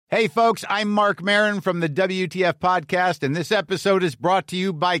Hey, folks, I'm Mark Maron from the WTF Podcast, and this episode is brought to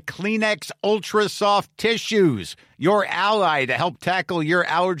you by Kleenex Ultra Soft Tissues, your ally to help tackle your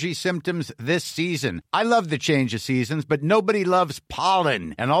allergy symptoms this season. I love the change of seasons, but nobody loves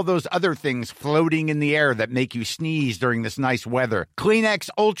pollen and all those other things floating in the air that make you sneeze during this nice weather. Kleenex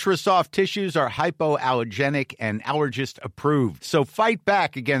Ultra Soft Tissues are hypoallergenic and allergist approved, so fight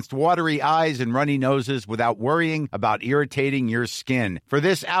back against watery eyes and runny noses without worrying about irritating your skin. For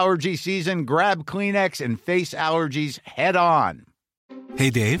this allergy season, grab Kleenex and face allergies head on. Hey,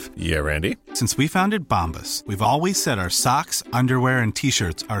 Dave. Yeah, Randy. Since we founded Bombas, we've always said our socks, underwear, and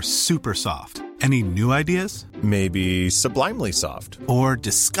T-shirts are super soft. Any new ideas? Maybe sublimely soft. Or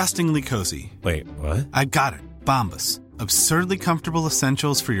disgustingly cozy. Wait, what? I got it. Bombas. Absurdly comfortable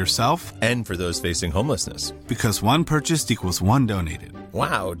essentials for yourself and for those facing homelessness. Because one purchased equals one donated.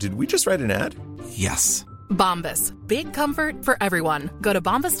 Wow, did we just write an ad? Yes. Bombas. Big comfort for everyone. Go to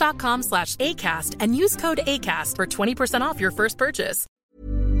bombas.com/ACAST and use code ACAST for 20% off your first purchase.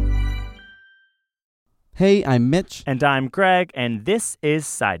 Hey, I'm Mitch. And I'm Greg, and this is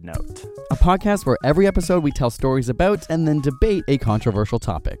Side Note, a podcast where every episode we tell stories about and then debate a controversial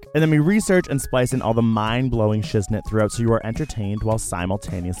topic. And then we research and splice in all the mind-blowing shiznit throughout so you are entertained while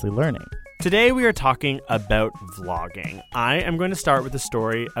simultaneously learning. Today we are talking about vlogging. I am going to start with a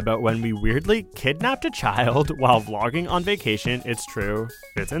story about when we weirdly kidnapped a child while vlogging on vacation. It's true.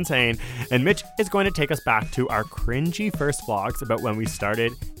 It's insane. And Mitch is going to take us back to our cringy first vlogs about when we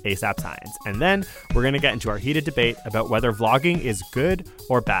started ASAP Science. And then we're going to get into our heated debate about whether vlogging is good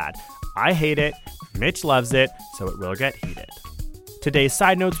or bad. I hate it. Mitch loves it, so it will get heated. Today's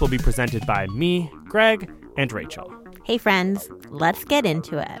Side Notes will be presented by me, Greg, and Rachel. Hey friends, let's get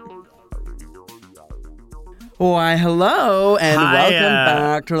into it. Why, hello, and Hi, welcome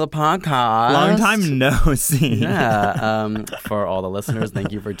back to the podcast. Long time no see. Yeah, for all the listeners,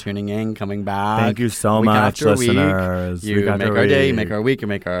 thank you for tuning in, coming back. Thank you so week much, after listeners. Week. You make our day, you make our week, you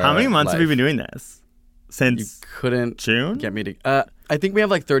make our How many months life. have we been doing this? Since You couldn't June? get me to... I think we have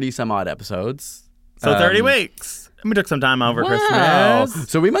like 30 some odd episodes. So 30 weeks. And we took some time over Wow. Christmas.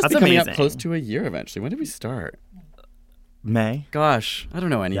 So we must That's be coming amazing. up close to a year eventually. When did we start? May. Gosh, I don't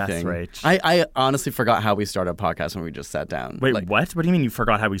know anything. Rach. I honestly forgot how we started a podcast when we just sat down. Wait, Like, what? What do you mean you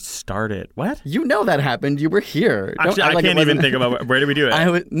forgot how we started? What? You know that happened. You were here. Don't Actually, act I like it can't even wasn't- think about where did we do it?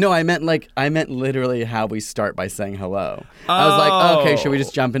 I meant literally how we start by saying hello. I was like, okay, should we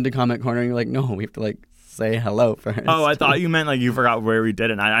just jump into comment corner? And you're like, no, we have to like say hello first. Oh, I thought you meant like you forgot where we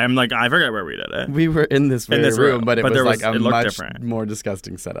did it. I'm like, I forgot where we did it. We were in this very room, but it was like a it looked much different. more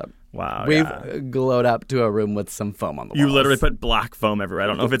disgusting setup. Wow. We've yeah. glowed up to a room with some foam on the walls. You literally put black foam everywhere. I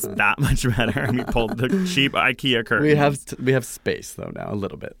don't know if it's that much better. And we pulled the cheap IKEA curtains. We have space though now, a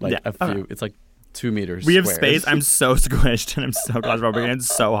little bit. Like a few. Okay. It's like 2 meters. We have squares. space. I'm so squished and I'm so claustrophobic and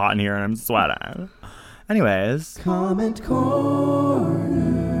it's so hot in here and I'm sweating. Anyways. Comment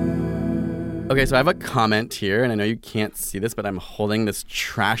corner. Okay, so I have a comment here, and I know you can't see this, but I'm holding this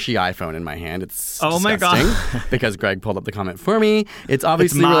trashy iPhone in my hand. It's my disgusting God. because Greg pulled up the comment for me. It's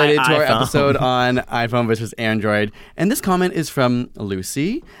obviously my related to our iPhone. episode on iPhone versus Android. And this comment is from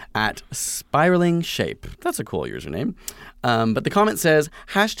Lucy at Spiraling Shape. That's a cool username. But the comment says,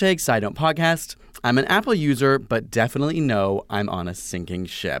 #Side Note Podcast. I'm an Apple user, but definitely know I'm on a sinking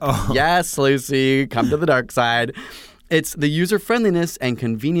ship. Oh. Yes, Lucy, come to the dark side. It's the user-friendliness and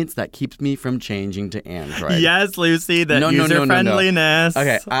convenience that keeps me from changing to Android. Yes, Lucy, the No. user-friendliness.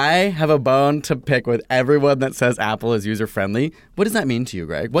 Okay, I have a bone to pick with everyone that says Apple is user-friendly. What does that mean to you,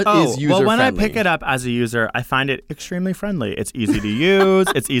 Greg? What is user-friendly? Well, when I pick it up as a user, I find it extremely friendly. It's easy to use.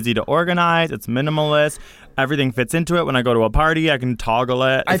 It's easy to organize. It's minimalist. Everything fits into it. When I go to a party, I can toggle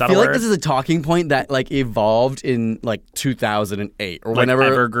it. I feel like this is a talking point that like evolved in like 2008 or like whenever.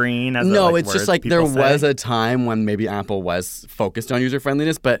 evergreen. As No, like it's just words like there people was say. a time when maybe Apple was focused on user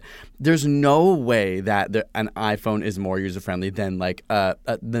friendliness, but there's no way that an iPhone is more user friendly than like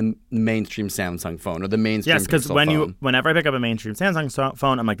the mainstream Samsung phone or the mainstream. Yes, because Pixel phone. whenever I pick up a mainstream Samsung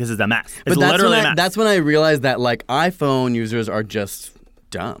phone, I'm like, this is a mess. It's But literally a mess. that's when I realized that like iPhone users are just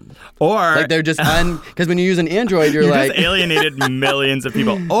dumb. Or Like they're just because when you use an Android, you're you like just alienated millions of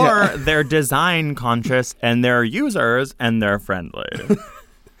people. Or they're design conscious and they're users and they're friendly.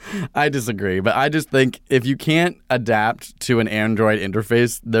 I disagree, but I just think if you can't adapt to an Android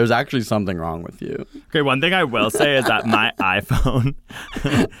interface, there's actually something wrong with you. Okay, one thing I will say is that my iPhone.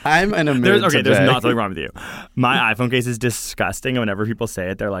 I'm in a mood There's today. nothing wrong with you. My iPhone case is disgusting, and whenever people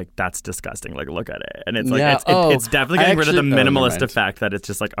say it, they're like, "That's disgusting." Like, look at it, and it's like Yeah. it's definitely getting rid of the never minimalist mind. effect that it's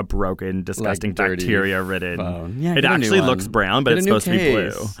just like a broken, disgusting, dirty bacteria-ridden. phone. Yeah, it get a new actually one. looks brown, but Get a it's new supposed to be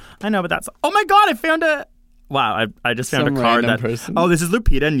blue. case. I know, but that's. Oh my God! I found it. Wow, I just found Some a card random that... person? Oh, this is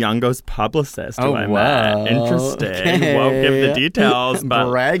Lupita Nyong'o's publicist who I wow. met. Interesting. Okay. Won't give the details, but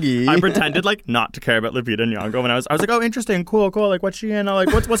Braggy. I pretended like not to care about Lupita Nyong'o when I was like, oh, interesting, cool. Like, what's she in?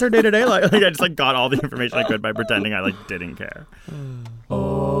 Like, what's her day-to-day like? Like, I just like got all the information I could by pretending I like didn't care.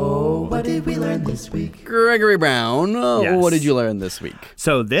 Oh, what did we learn this week? Gregory Brown, Yes. what did you learn this week?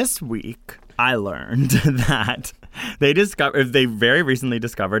 So this week, I learned that they very recently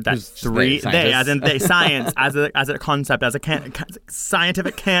discovered that science as a concept, as a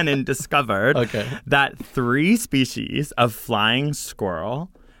scientific canon discovered that 3 species of flying squirrel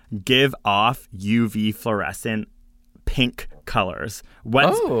give off UV fluorescent pink colors.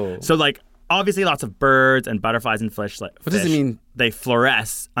 So like obviously lots of birds and butterflies and fish. What does it mean? They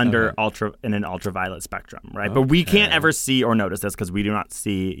fluoresce under in an ultraviolet spectrum, right? But we can't ever see or notice this because we do not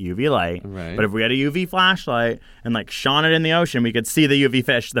see UV light. Right. But if we had a UV flashlight and like shone it in the ocean, we could see the UV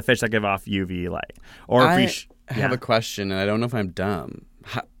fish, the fish that give off UV light. Or I if have a question, and I don't know if I'm dumb.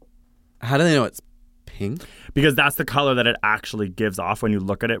 How do they know it's pink? Because that's the color that it actually gives off when you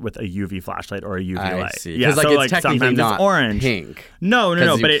look at it with a UV flashlight or a UV light. I see. Yeah, so like it's technically sometimes not it's orange. Pink. No,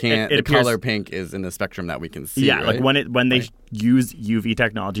 but it the appears, color pink is in the spectrum that we can see. Yeah, right? like when they use UV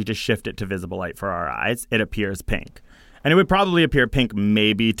technology to shift it to visible light for our eyes, it appears pink. And it would probably appear pink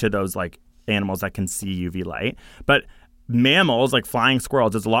maybe to those like animals that can see UV light, but mammals like flying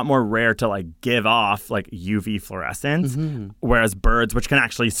squirrels, it's a lot more rare to like give off like UV fluorescence, whereas birds, which can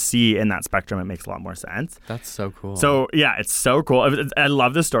actually see in that spectrum, it makes a lot more sense. That's so cool. So yeah, it's so cool. I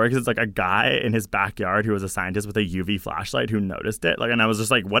love this story because it's like a guy in his backyard who was a scientist with a UV flashlight who noticed it. Like, and I was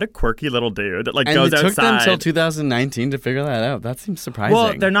just like, what a quirky little dude that like goes outside. And it took them until 2019 to figure that out. That seems surprising.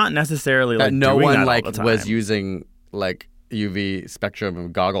 Well, they're not necessarily like no doing one that like all the time. was using like UV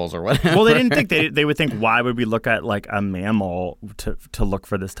spectrum goggles or whatever. Well, they didn't think they would think, why would we look at like a mammal to look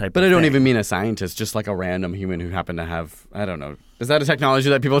for this type but of I don't thing? even mean a scientist, just like a random human who happened to have, I don't know. Is that a technology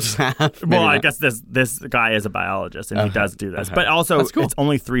that people just have? Well, Maybe I not. guess this guy is a biologist and he does do this. But also, That's cool. it's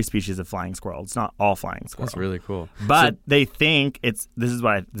only 3 species of flying squirrel. It's not all flying squirrel. That's really cool. But they think this is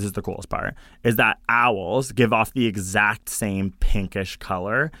the coolest part, is that owls give off the exact same pinkish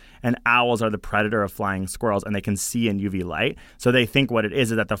color, and owls are the predator of flying squirrels, and they can see in UV light. So they think what it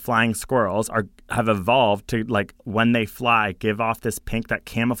is that the flying squirrels have evolved to, like, when they fly, give off this pink that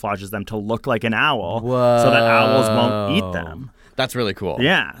camouflages them to look like an owl, so that owls won't eat them. That's really cool.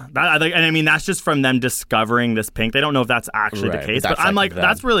 Yeah. And I mean, that's just from them discovering this pink. They don't know if that's actually the case. But I'm like,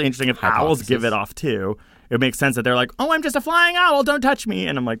 that's really interesting. If owls give it off too, it makes sense that they're like, oh, I'm just a flying owl, don't touch me.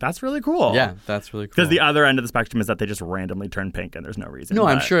 And I'm like, that's really cool. Yeah, that's really cool. Because the other end of the spectrum is that they just randomly turn pink and there's no reason. No,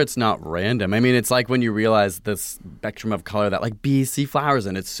 I'm sure it's not random. I mean, it's like when you realize this spectrum of color that like bees see flowers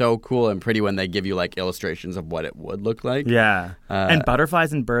in. It's so cool and pretty when they give you like illustrations of what it would look like. Yeah. And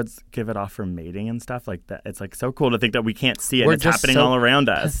butterflies and birds give it off for mating and stuff like that. It's like so cool to think that we can't see it. And it's happening all around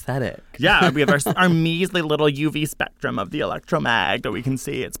us. Pathetic. Yeah, we have our measly little UV spectrum of the electromag that we can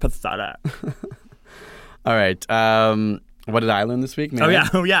see. It's pathetic. All right. What did I learn this week, man?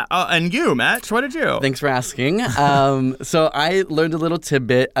 Oh, yeah. Oh, and you, Mitch, what did you? Thanks for asking. So I learned a little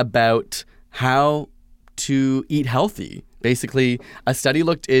tidbit about how to eat healthy. Basically, a study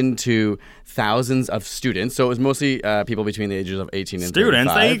looked into thousands of students. So it was mostly people between the ages of 18 and 35.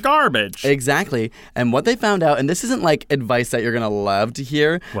 Students, they eat garbage. Exactly. And what they found out, and this isn't like advice that you're going to love to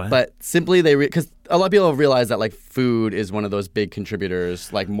hear, but simply because a lot of people have realized that like food is one of those big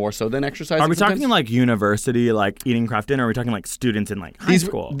contributors, like more so than exercise. Are we talking like university, like eating craft dinner, or are we talking like students in like high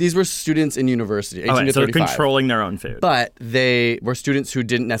school? These were students in university, 18 to 35. So they're controlling their own food. But they were students who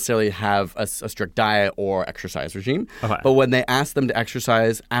didn't necessarily have a strict diet or exercise regime. Okay. But when they asked them to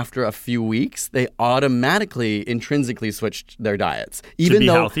exercise after a few weeks, they automatically, intrinsically switched their diets. Even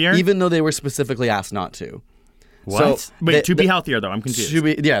though they were specifically asked not to. What? So Wait, to be healthier though, I'm confused.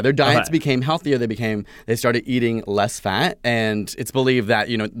 Their diets became healthier. They started eating less fat, and it's believed that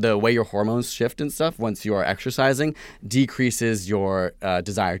the way your hormones shift and stuff once you are exercising decreases your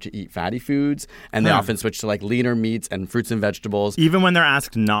desire to eat fatty foods, and they often switch to like leaner meats and fruits and vegetables. Even when they're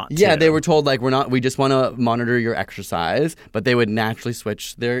asked not to. Yeah, they were told like we just want to monitor your exercise, but they would naturally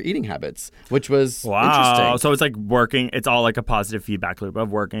switch their eating habits, which was interesting. So it's like working. It's all like a positive feedback loop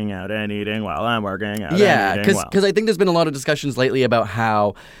of working out and eating well and working out. Yeah, and eating well. because I think there's been a lot of discussions lately about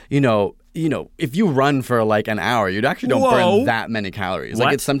how, if you run for like an hour, you actually don't burn that many calories. What?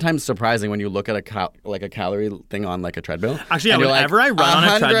 Like it's sometimes surprising when you look at a calorie thing on like a treadmill. Actually, whenever I run on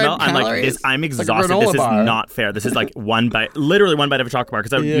a treadmill, I'm like, I'm exhausted. This is not fair. This is like literally one bite of a chocolate bar,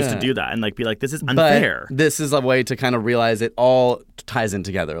 because I used to do that and like be like, this is unfair. But this is a way to kind of realize it all ties in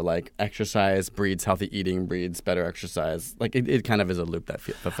together. Like exercise breeds healthy eating, breeds better exercise. Like it kind of is a loop that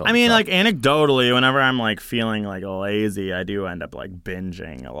fulfills. I mean, itself. like anecdotally, whenever I'm like feeling like lazy, I do end up like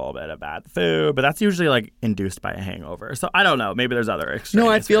binging a little bit of bad food, but that's usually like induced by a hangover. So I don't know. Maybe there's other extremes.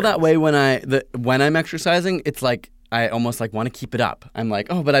 No, I feel that way when I'm exercising. It's like I almost like want to keep it up. I'm like,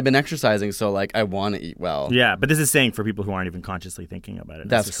 but I've been exercising, so like I want to eat well. Yeah, but this is saying for people who aren't even consciously thinking about it.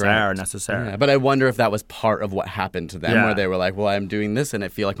 That's correct. Necessary. Yeah, but I wonder if that was part of what happened to them, Yeah. where they were like, well, I'm doing this, and I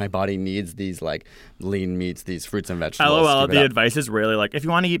feel like my body needs these like lean meats, these fruits and vegetables. LOL, the advice is really like, if you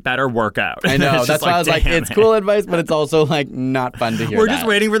want to eat better, work out. I know. That's why I was like, it's cool advice, but it's also like not fun to hear. We're just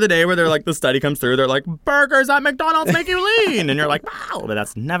waiting for the day where they're like, the study comes through, they're like, burgers at McDonald's make you lean. And you're like, wow, but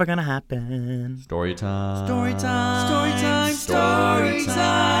that's never going to happen. Story time. Story time. Story time. Story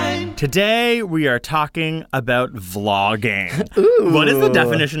time. Today we are talking about vlogging. Ooh. What is the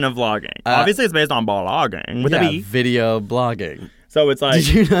definition of vlogging? Obviously, it's based on blogging with a B. Video blogging. So it's like... Did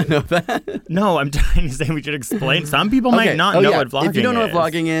you not know that? No, I'm trying to say we should explain. Some people might not know what vlogging is. If you don't know what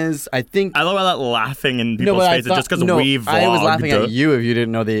vlogging is, I think... I love that laughing in people's faces just because we vlogged. I was laughing at you if you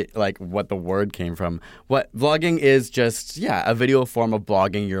didn't know what the word came from. What vlogging is just, a video form of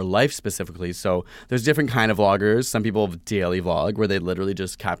blogging your life specifically. So there's different kind of vloggers. Some people daily vlog, where they literally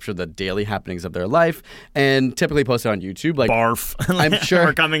just capture the daily happenings of their life and typically post it on YouTube. Like barf. I'm sure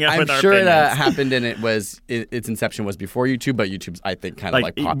we're coming up with our it opinions. happened, and its inception was before YouTube, but YouTube's, I think, kind of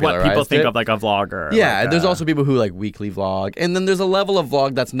like popularized what people think it. of like a vlogger. Yeah, there's also people who like weekly vlog, and then there's a level of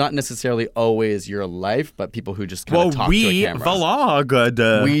vlog that's not necessarily always your life, but people who just kind of talk to a camera.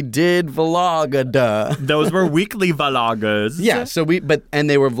 Vlogged. We did vlogged. Those were weekly vloggers. Yeah, and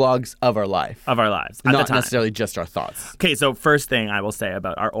they were vlogs of our life. Of our lives. At Not the time. necessarily just our thoughts. Okay, so first thing I will say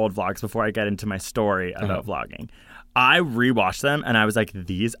about our old vlogs before I get into my story about vlogging. I rewatched them and I was like,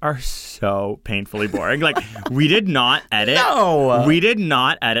 these are so painfully boring. Like, we did not edit. No. We did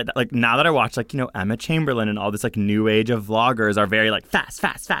not edit. Like, now that I watch, like, Emma Chamberlain and all this, like, new age of vloggers are very, like, fast.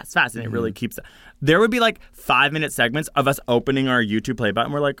 And it really keeps... There would be, like, 5-minute segments of us opening our YouTube play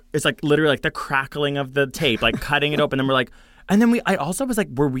button. We're like, it's, like, literally, like, the crackling of the tape, like, cutting it open. And we're like... And then I also was like,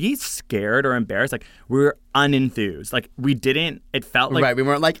 were we scared or embarrassed? Like, we were unenthused. Like, we didn't, it felt like... Right, we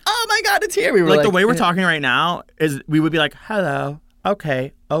weren't like, oh my God, it's here. We were like... the way we're talking right now is we would be like, hello,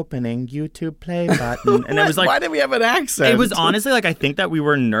 okay, opening YouTube play button. And it was like... Why did we have an accent? It was honestly like, I think that we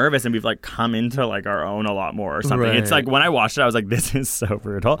were nervous and we've like come into like our own a lot more or something. Right. It's like, when I watched it, I was like, this is so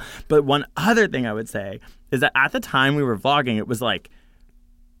brutal. But one other thing I would say is that at the time we were vlogging, it was like...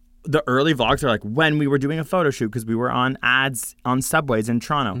 The early vlogs are like when we were doing a photo shoot because we were on ads on subways in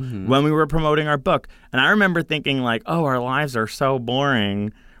Toronto, when we were promoting our book. And I remember thinking like, oh, our lives are so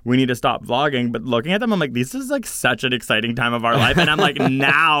boring. We need to stop vlogging. But looking at them, I'm like, this is like such an exciting time of our life. And I'm like,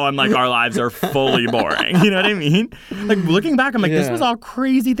 now I'm like, our lives are fully boring. You know what I mean? Like looking back, I'm like, this was all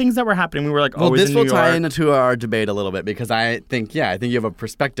crazy things that were happening. We were like, always in New York. This will tie into our debate a little bit because I think you have a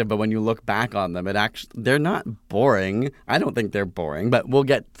perspective, but when you look back on them, they're not boring. I don't think they're boring, but we'll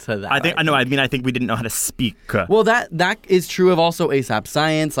get to that. I think we didn't know how to speak. Well, that is true of also ASAP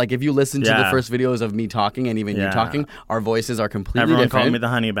Science. Like if you listen to the first videos of me talking and even you talking, our voices are completely Everyone different. called me the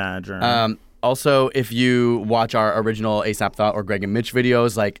honey badger. Also, if you watch our original ASAP Thought or Greg and Mitch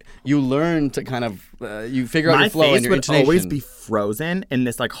videos, like you learn to kind of you figure out your flow and your intonation. My face would always be frozen in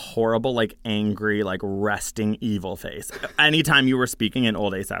this like horrible, like angry, like resting evil face. Anytime you were speaking in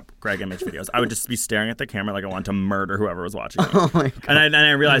old ASAP Greg and Mitch videos, I would just be staring at the camera like I wanted to murder whoever was watching me. Oh my God. And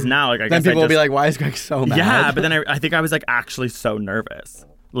I realize now, like I guess people will be like, "Why is Greg so mad?" Yeah, but then I think I was like actually so nervous.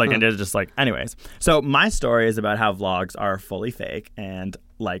 Like and it's just like, anyways. So my story is about how vlogs are fully fake and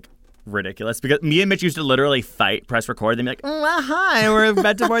like ridiculous because me and Mitch used to literally fight, press record, and be like, hi, we're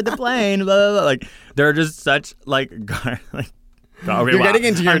about to board the plane, blah, blah, blah. Like they're just such like, okay, you're getting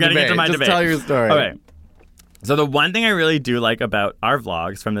into your debate. Into my just debate. Tell your story. Okay. So the one thing I really do like about our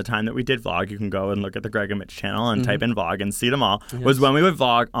vlogs from the time that we did vlog, you can go and look at the Greg and Mitch channel and type in vlog and see them all, was when we would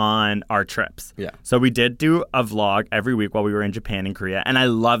vlog on our trips. Yeah. So we did do a vlog every week while we were in Japan and Korea, and I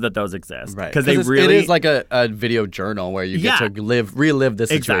love that those exist. Right. Because it is like a video journal where you get to relive this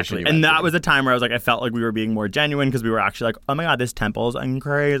situation. Exactly. And that was a time where I was like, I felt like we were being more genuine because we were actually like, oh my God, this temple's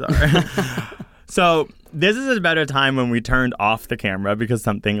crazy. So this is about a time when we turned off the camera because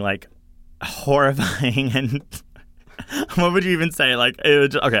something like horrifying and what would you even say? Like, it was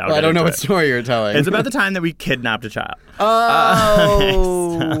just, okay. Well, I don't know what story you're telling. It's about the time that we kidnapped a child.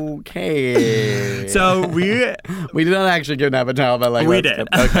 Oh, Hey. So we did not actually kidnap a child, but like we did.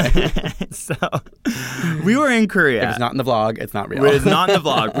 Okay. So we were in Korea. If it's not in the vlog, it's not real. It's not in the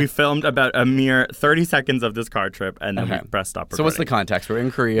vlog. We filmed about a mere 30 seconds of this car trip, and then we pressed stop recording. So what's the context? We're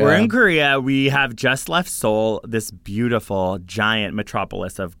in Korea. We're in Korea. We have just left Seoul, this beautiful, giant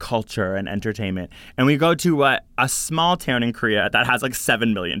metropolis of culture and entertainment. And we go to a small town in Korea that has like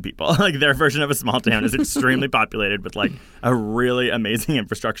 7 million people. Like their version of a small town is extremely populated with like a really amazing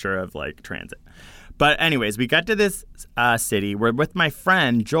infrastructure of like transit. But anyways, we get to this city. We're with my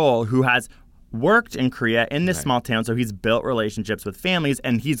friend Joel, who has worked in Korea in this small town. So he's built relationships with families,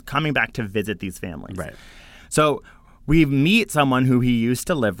 and he's coming back to visit these families. Right. So we meet someone who he used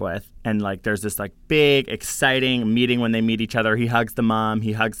to live with, and like there's this like big, exciting meeting when they meet each other. He hugs the mom,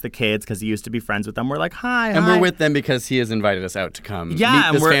 he hugs the kids because he used to be friends with them. We're like, hi. And we're with them because he has invited us out to come meet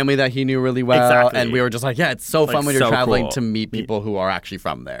this family that he knew really well. Exactly. And we were just like, yeah, it's so fun when you're traveling cool to meet people who are actually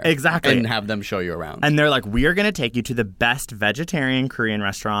from there. Exactly. And have them show you around. And they're like, we are going to take you to the best vegetarian Korean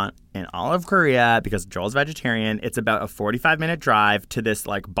restaurant in all of Korea because Joel's vegetarian. It's about a 45-minute drive to this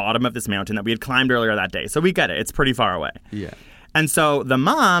like bottom of this mountain that we had climbed earlier that day. So we get it. It's pretty far away. Yeah. And so the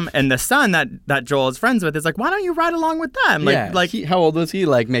mom and the son that Joel is friends with is like, why don't you ride along with them? How old was he?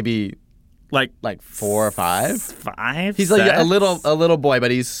 Like maybe like 4 or 5? 5. He's 6? like a little boy,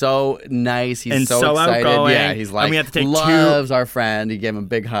 but he's so nice. He's and so excited. Outgoing. Yeah, he's like and we have to take loves our friend. He gave him a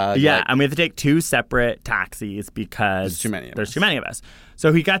big hug. Yeah, and we have to take 2 separate taxis because there's too many of us.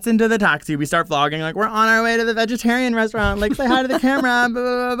 So he gets into the taxi. We start vlogging like we're on our way to the vegetarian restaurant. Like say hi to the camera. Blah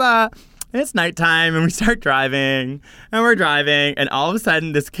blah blah blah. And it's nighttime, and we start driving, and we're driving, and all of a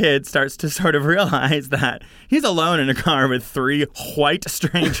sudden, this kid starts to sort of realize that he's alone in a car with 3 white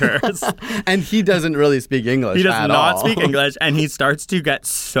strangers. And he doesn't really speak English. He does not speak English, and he starts to get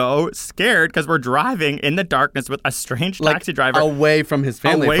so scared because we're driving in the darkness with a strange taxi driver. Away from his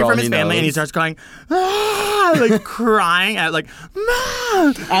family. And he starts going, like crying out, like,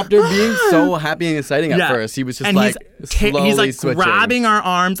 Mom! After being so happy and exciting at first, he was just he's like switching. grabbing our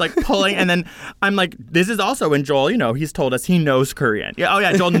arms, like pulling, and then I'm like, this is also when Joel, he's told us he knows Korean. Yeah, oh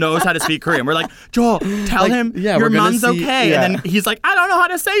yeah, Joel knows how to speak Korean. We're like, Joel, tell him your mom's okay. Yeah. And then he's like, I don't know how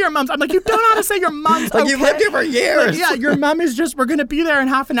to say your mom's. I'm like, you don't know how to say your mom's okay. You've lived here for years. Like, yeah, your mom is we're going to be there in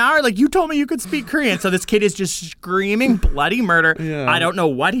half an hour. Like, you told me you could speak Korean. So this kid is just screaming bloody murder. Yeah. I don't know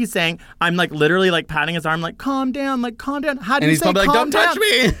what he's saying. I'm like literally like patting his arm, like, calm down. How do you say calm down? And he's probably like, don't touch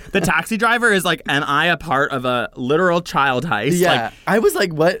me. The taxi driver is like, am I a part of a literal child heist? Yeah. Like, I was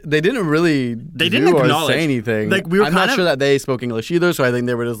like, what? They didn't really acknowledge. Say anything. Like, we were I'm not sure that they spoke English either, so I think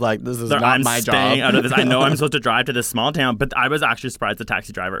they were just like, this is not my job. I'm staying out of this. I know I'm supposed to drive to this small town, but I was actually surprised the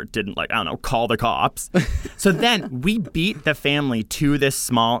taxi driver didn't, call the cops. So then we beat the family to this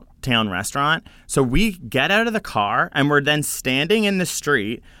small town restaurant. So we get out of the car, and we're then standing in the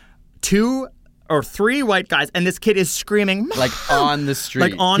street. 2 or 3 white guys, and this kid is screaming, Mom! Like on the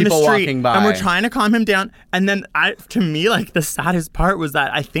street. People the street, walking by. And we're trying to calm him down. And then to me, the saddest part was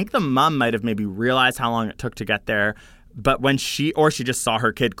that I think the mom might have maybe realized how long it took to get there. But when she just saw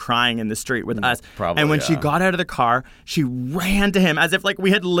her kid crying in the street with us. Probably, and when she got out of the car, she ran to him as if we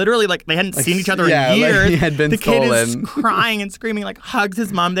had literally they hadn't seen each other in years. He had been stolen. Kid is crying and screaming, hugs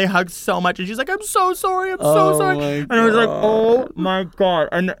his mom. They hug so much, and she's like, "I'm so sorry, I'm so sorry." And I was like, "Oh my God!"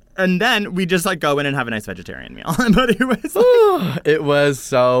 And then we just go in and have a nice vegetarian meal. But it was it was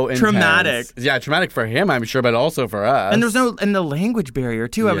so intense. Traumatic. Yeah, traumatic for him, I'm sure, but also for us. And there's the language barrier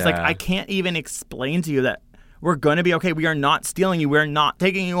too. I was like, I can't even explain to you that we're going to be okay. We are not stealing you. We're not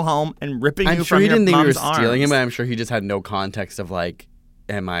taking you home and ripping you from your mom's arms. I'm sure he didn't think we were stealing him, but I'm sure he just had no context of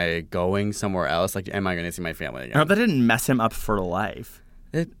am I going somewhere else? Am I going to see my family again? I hope that didn't mess him up for life.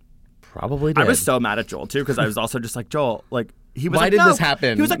 It probably did. I was so mad at Joel, too, because I was also just like, Joel, he was why did this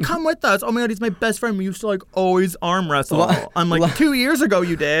happen? He was like, come with us. Oh my God, he's my best friend. We used to always arm wrestle. I'm like, 2 years ago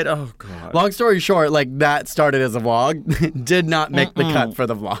you did. Oh God. Long story short, that started as a vlog. Did not make the cut for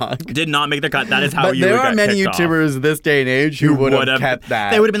the vlog. Did not make the cut. That is how but you would there are many YouTubers this day and age who would have kept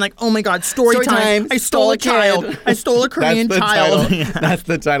that. They would have been like, oh my God, story time. I stole a child. I stole a Korean child. Yeah. That's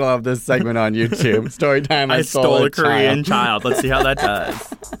the title of this segment on YouTube. Story time. I stole a Korean child. Let's see how that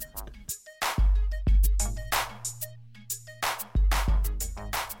does.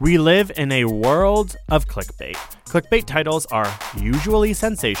 We live in a world of clickbait. Clickbait titles are usually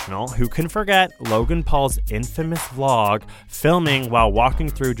sensational. Who can forget Logan Paul's infamous vlog filming while walking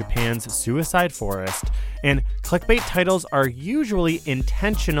through Japan's suicide forest? And clickbait titles are usually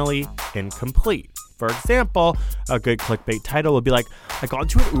intentionally incomplete. For example, a good clickbait title would be like, I got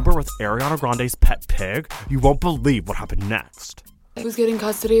into an Uber with Ariana Grande's pet pig. You won't believe what happened next. Who's getting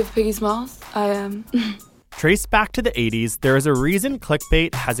custody of Piggy Smalls? I am. Traced back to the 80s, there is a reason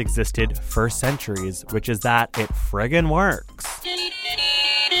clickbait has existed for centuries, which is that it friggin' works.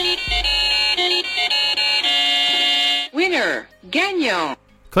 Winner, Gagnon.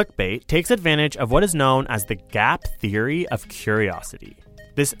 Clickbait takes advantage of what is known as the gap theory of curiosity.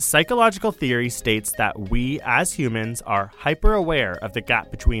 This psychological theory states that we, as humans, are hyper-aware of the gap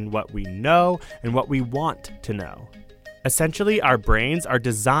between what we know and what we want to know. Essentially, our brains are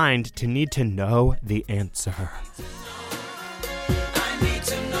designed to need to know the answer.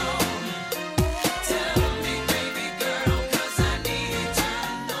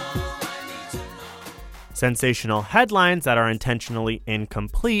 Sensational headlines that are intentionally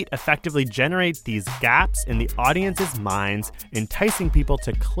incomplete effectively generate these gaps in the audience's minds, enticing people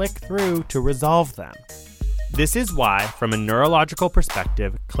to click through to resolve them. This is why, from a neurological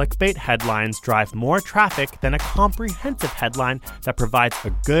perspective, clickbait headlines drive more traffic than a comprehensive headline that provides a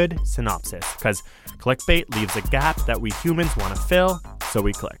good synopsis, because clickbait leaves a gap that we humans want to fill, so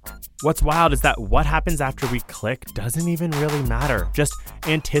we click. What's wild is that what happens after we click doesn't even really matter. Just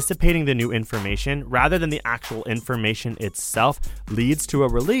anticipating the new information rather than the actual information itself leads to a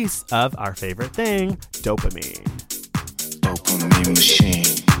release of our favorite thing, dopamine. Dopamine machine.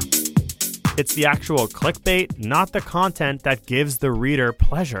 It's the actual clickbait, not the content, that gives the reader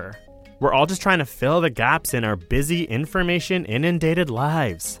pleasure. We're all just trying to fill the gaps in our busy, information-inundated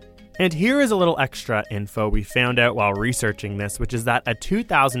lives. And here is a little extra info we found out while researching this, which is that a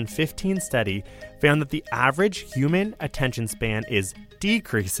 2015 study found that the average human attention span is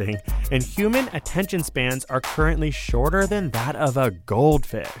decreasing, and human attention spans are currently shorter than that of a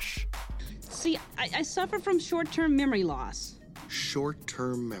goldfish. See, I suffer from short-term memory loss.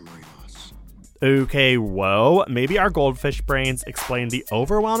 Short-term memory loss. Okay, whoa, maybe our goldfish brains explain the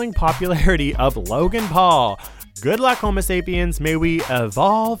overwhelming popularity of Logan Paul. Good luck, Homo sapiens. May we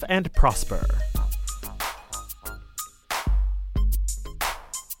evolve and prosper.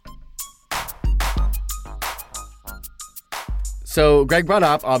 So Greg brought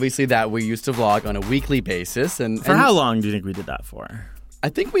up, obviously, that we used to vlog on a weekly basis. For how long do you think we did that for? I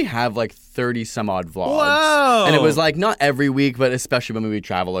think we have like 30 some odd vlogs. Whoa! And it was like not every week, but especially when we would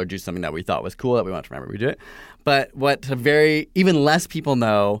travel or do something that we thought was cool that we wanted to remember we do it. But what even less people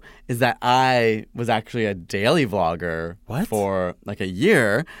know is that I was actually a daily vlogger for like a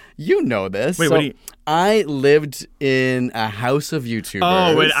year. You know this. Wait, so what do you... I lived in a house of YouTubers.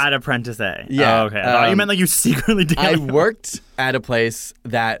 Oh, wait, at Apprentice A. Yeah. Oh, okay. I thought you meant like you secretly did. I worked at a place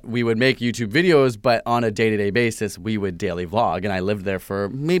that we would make YouTube videos, but on a day-to-day basis, we would daily vlog. And I lived there for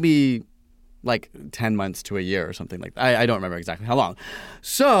maybe like 10 months to a year or something like that. I don't remember exactly how long.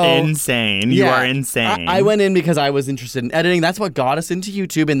 So insane. You are insane. I went in because I was interested in editing. That's what got us into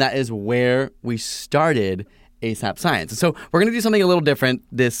YouTube, and that is where we started ASAP Science. So we're going to do something a little different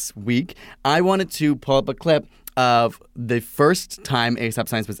this week. I wanted to pull up a clip of the first time ASAP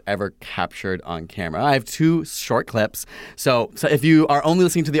Science was ever captured on camera. I have two short clips. So if you are only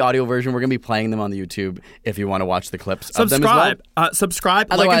listening to the audio version, we're going to be playing them on the YouTube if you want to watch the clips of them as well. Subscribe.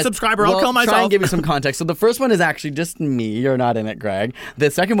 Otherwise, like and subscribe or I'll kill myself. Try and give you some context. So the first one is actually just me. You're not in it, Greg.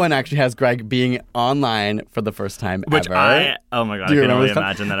 The second one actually has Greg being online for the first time ever. Oh my God, I can only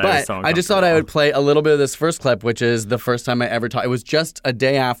imagine that. I was so uncomfortable. I just thought I would play a little bit of this first clip, which is the first time I ever taught. It was just a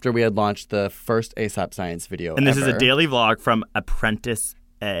day after we had launched the first ASAP Science video And this is a daily vlog from Apprentice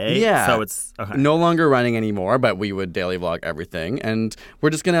A. Yeah. So it's okay. No longer running anymore, but we would daily vlog everything. And we're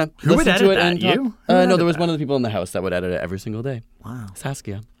just going to listen would edit to it. That? And You? no, there was one of the people in the house that would edit it every single day. Wow.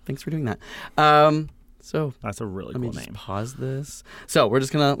 Saskia. Thanks for doing that. So that's a really cool name. Just pause this. So we're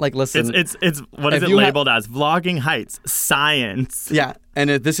just gonna listen. It's what is it labeled as? Vlogging Heights Science. Yeah,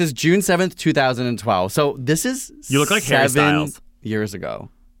 and this is June 7th, 2012. So this is you look like Harry Styles. Years ago.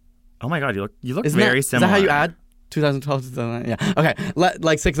 Oh my God, you look very similar. Is that how you add 2012 to 2009? Yeah. Okay,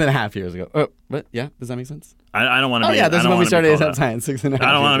 like 6.5 years ago. Oh, but yeah, does that make sense? I don't want to. Oh yeah, this is when we started ASAP Science. 6.5.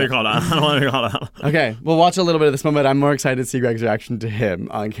 I don't want to be called out. I don't want to be called out. Okay, we'll watch a little bit of this moment. I'm more excited to see Greg's reaction to him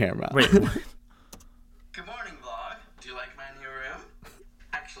on camera. Wait.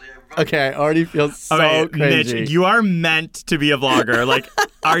 Okay, I already feel so cringy. Mitch, you are meant to be a vlogger. Like,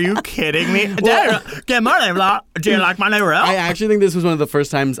 are you kidding me? Good morning, vlog. Do you like my new room? I actually think this was one of the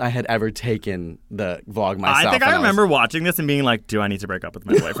first times I had ever taken the vlog myself. I think I remember watching this and being like, do I need to break up with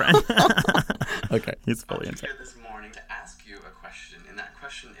my boyfriend? Okay. He's fully insane. I'm here this morning to ask you a question, and that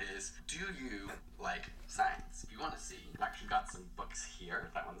question is, do you like science? If you want to see, I've actually got some books here.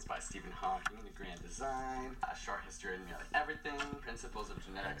 That one's by Stephen Hawking, The Grand Design, A Short History of Nearly Everything, Principles of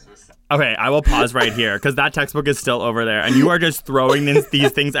Genetics. Okay, I will pause right here because that textbook is still over there, and you are just throwing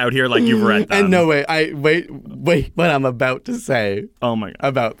these things out here like you've read them. And no way, wait what I'm about to say. Oh my God.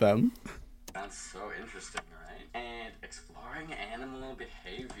 About them. That's so interesting.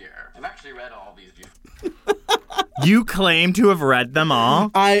 I've actually read all these before. You claim to have read them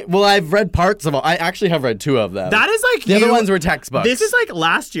all? I've read parts of all. I actually have read 2 of them. That is like the other ones were textbooks. This is like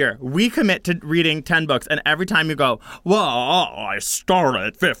last year. We commit to reading 10 books, and every time you go, well, I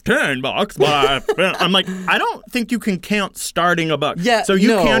started 15 books, but I'm like, I don't think you can count starting a book. Yeah, so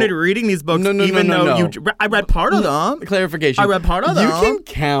you counted reading these books even though I read part of them. Clarification. I read part of them. You can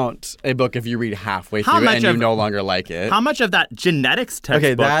count a book if you read halfway through and you no longer like it. How much of that genetics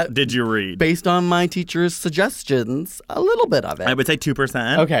textbook did you read? Based on my teacher's suggestions, a little bit of it. I would say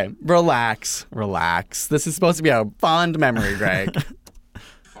 2%. Okay, relax. This is supposed to be a fond memory, Greg.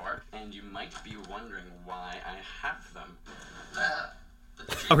 And you might be wondering why I have them.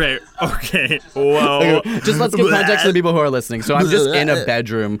 Okay. Whoa. Just let's give context to the people who are listening. So I'm just in a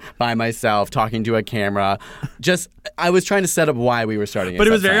bedroom by myself talking to a camera. I was trying to set up why we were starting. But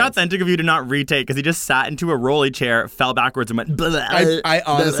it was very authentic of you to not retake because he just sat into a rolly chair, fell backwards, and went. I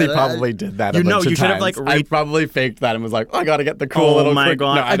honestly probably did that. You should have I probably faked that and was like, oh, I gotta get the cool little. Oh my quick.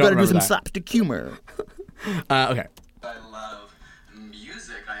 god! No, I gotta do some slapstick humor. Okay. I love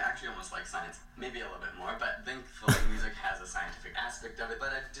music. I actually almost like science, maybe a little bit more, but thankfully music has a scientific aspect of it.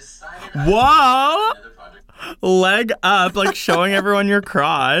 But I've decided. Whoa! Leg up, like showing everyone your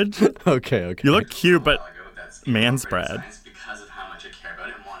crotch. Okay. You look cute, but man spread. Because of how much I care about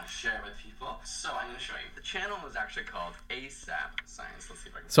it and want to share it with people. So I'm going to show you. The channel was actually called ASAP Science. Let's see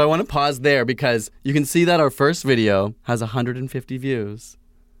if I can. So I want to pause there because you can see that our first video has 150 views.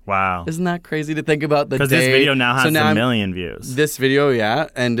 Wow. Isn't that crazy to think about the day? Because this video now has a million views. This video, yeah.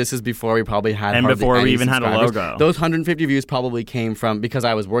 And this is before we probably had and before we even had a logo. Those 150 views probably came from, because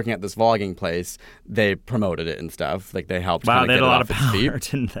I was working at this vlogging place, they promoted it and stuff. Like they helped kind of get it off its feet. Wow, they had a lot of power,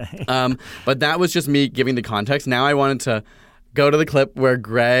 didn't they? But that was just me giving the context. Now I wanted to go to the clip where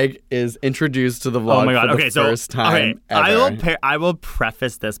Greg is introduced to the vlog for the first time ever. I will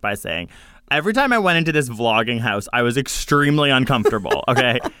preface this by saying, every time I went into this vlogging house, I was extremely uncomfortable,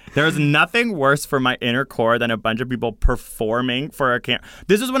 okay? There was nothing worse for my inner core than a bunch of people performing for a camera.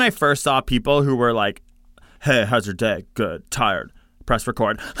 This is when I first saw people who were like, hey, how's your day? Good. Tired. Press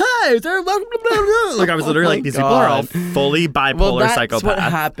record. Hey, is there like I was literally like, these people are all fully bipolar psychopaths. That's what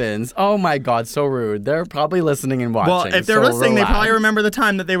happens. Oh my God, so rude. They're probably listening and watching. Well, if they're listening, they probably remember the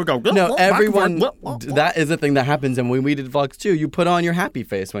time that they would go. No, everyone. That is a thing that happens, and when we did vlogs too, you put on your happy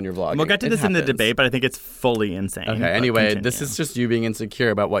face when you're vlogging. We'll get to this in the debate, but I think it's fully insane. Okay. Anyway, this is just you being insecure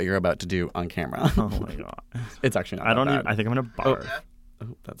about what you're about to do on camera. Oh my God. It's actually not. I think I'm gonna barf.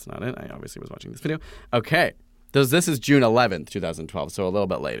 Oh, that's not it. I obviously was watching this video. Okay. This is June 11th, 2012, so a little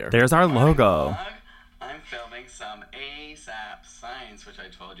bit later. There's our logo. I'm filming some ASAP Science, which I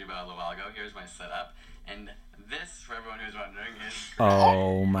told you about a little while ago. Here's my setup. And this, for everyone who's wondering, is...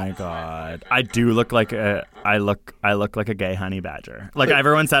 Oh my God. I do look like I look like a gay honey badger. Like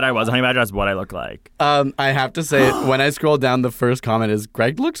everyone said I was a honey badger, that's what I look like. I have to say, when I scroll down, the first comment is,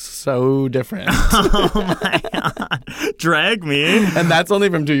 Greg looks so different. Oh my God. Drag me. And that's only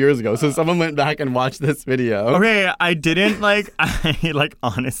from 2 years ago. So someone went back and watched this video. Okay, I didn't I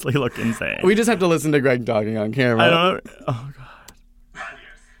honestly look insane. We just have to listen to Greg talking on camera. I don't, oh God.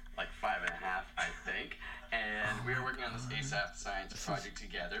 5.5, I think. And we were working on this ASAP Science project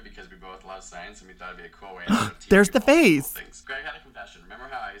together because we both love science and we thought it'd be a cool way to teach There's the face. Things. Greg had a confession. Remember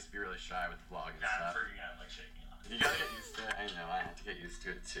how I used to be really shy with vlogging and stuff? I'm like shaking off. You gotta get used to it. I know, I had to get used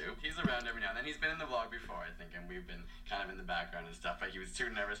to it too. He's around every now and then. He's been in the vlog before, I think, and we've been kind of in the background and stuff, but he was too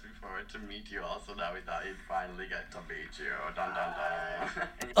nervous before to meet you all, so now we thought he'd finally get to meet you. Dun dun dun.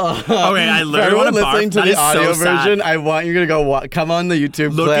 Okay, I literally want to listening to the audio version. I want you to go come on the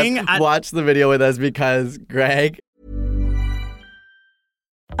YouTube clip, watch the video with us, because Greg.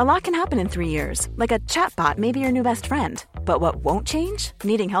 A lot can happen in 3 years, like a chatbot may be your new best friend. But what won't change?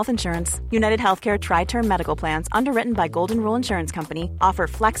 Needing health insurance. United Healthcare Tri-Term Medical Plans, underwritten by Golden Rule Insurance Company, offer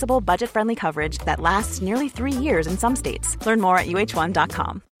flexible, budget-friendly coverage that lasts nearly 3 years in some states. Learn more at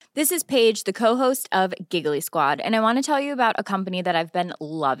uh1.com. This is Paige, the co-host of Giggly Squad, and I want to tell you about a company that I've been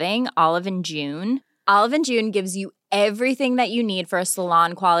loving, Olive & June. Olive & June gives you everything that you need for a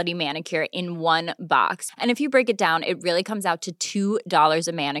salon-quality manicure in one box. And if you break it down, it really comes out to $2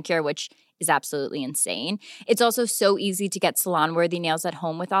 a manicure, which is absolutely insane. It's also so easy to get salon-worthy nails at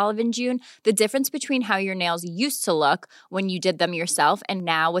home with Olive & June. The difference between how your nails used to look when you did them yourself and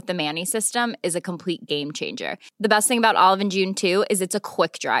now with the Mani system is a complete game changer. The best thing about Olive & June, too, is it's a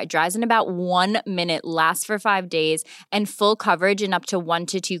quick dry. Dries in about 1 minute, lasts for 5 days, and full coverage in up to 1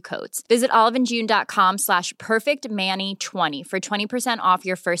 to 2 coats. Visit oliveandjune.com/perfectmani20 for 20% off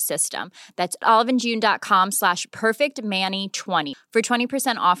your first system. That's oliveandjune.com/perfectmani20 for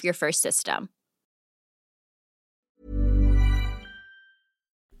 20% off your first system.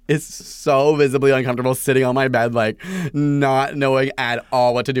 is so visibly uncomfortable sitting on my bed, like not knowing at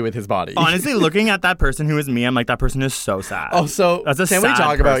all what to do with his body. Honestly, looking at that person who is me, I'm like, that person is so sad. Oh, so that's a can sad we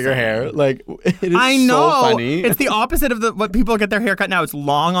talk about your hair? Like, it is I know. so funny. It's the opposite of what people get their hair cut now. It's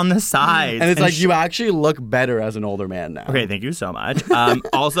long on the sides. And it's like, you actually look better as an older man now. Okay, thank you so much.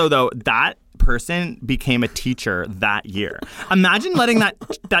 Also, though, that person became a teacher that year. Imagine letting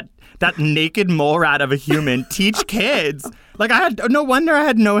that naked mole rat of a human teach kids. Like, no wonder I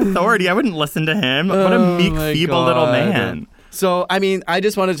had no authority. I wouldn't listen to him. What a meek, feeble little man. So, I mean, I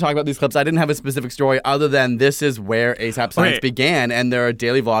just wanted to talk about these clips. I didn't have a specific story other than this is where ASAP Science began, and there are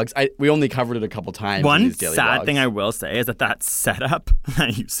daily vlogs. We only covered it a couple times. One in these daily sad vlogs. thing I will say is that setup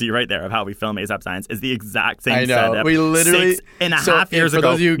that you see right there of how we film ASAP Science is the exact same I know. setup. We literally 6.5 years for ago,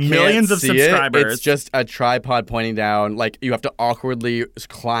 those of you who millions can't of see subscribers. It's just a tripod pointing down. Like, you have to awkwardly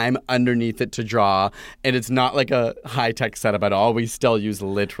climb underneath it to draw, and it's not like a high-tech setup at all. We still use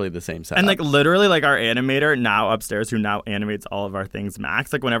literally the same setup. And like literally, like our animator now upstairs, who now animates all of our things,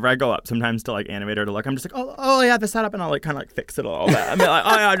 Max. Like whenever I go up, sometimes to like animate her to look, I'm just like, oh yeah, the setup, and I'll like kind of like fix it a little bit. I mean,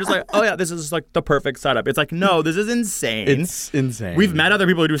 like, oh yeah, this is just like the perfect setup. It's like, no, this is insane. It's insane. We've met other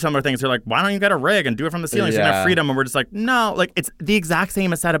people who do similar things. They're like, why don't you get a rig and do it from the ceiling so you have freedom? And we're just like, no, like it's the exact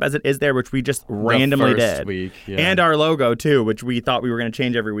same setup as it is there, which we just randomly did. Week, yeah. And our logo too, which we thought we were going to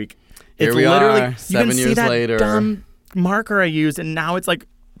change every week. Here we literally are, 7 years see that later. Dumb marker I used, and now it's like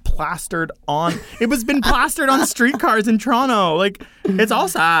plastered on. It was been plastered on streetcars in Toronto. Like, it's all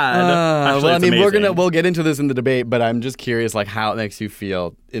sad. Actually, well, I mean, amazing. we'll get into this in the debate, but I'm just curious, like, how it makes you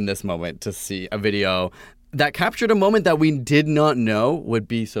feel in this moment to see a video that captured a moment that we did not know would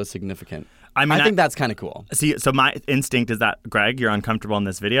be so significant. I mean, I think that's kind of cool. See, so my instinct is that, Greg, you're uncomfortable in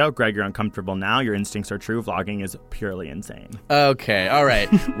this video. Greg, you're uncomfortable now. Your instincts are true. Vlogging is purely insane. Okay, all right.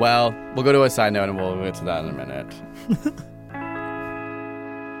 Well, we'll go to a side note and we'll get to that in a minute.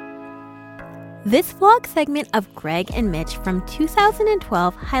 This vlog segment of Greg and Mitch from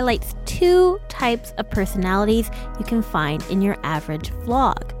 2012 highlights two types of personalities you can find in your average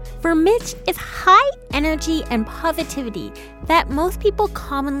vlog. For Mitch, it's high energy and positivity that most people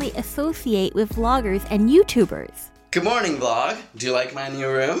commonly associate with vloggers and YouTubers. Good morning, vlog. Do you like my new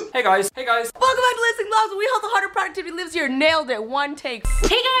room? Hey guys. Welcome back to Listing Vlogs. We help the harder productivity lives here. Nailed it. One take. Hey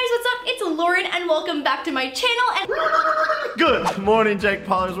guys, what's up? It's Lauren and welcome back to my channel. And good morning, Jake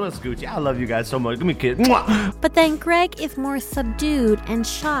Paulers. What's Gucci? I love you guys so much. Give me a kiss. Mwah. But then Greg is more subdued and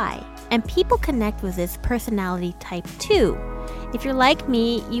shy, and people connect with this personality type too. If you're like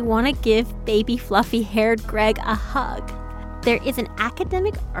me, you want to give baby fluffy-haired Greg a hug. There is an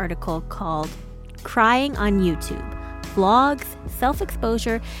academic article called Crying on YouTube: Vlogs,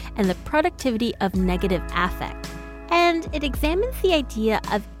 Self-Exposure, and the Productivity of Negative Affect. And it examines the idea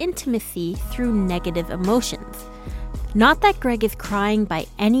of intimacy through negative emotions. Not that Greg is crying by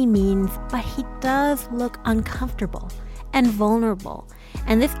any means, but he does look uncomfortable and vulnerable.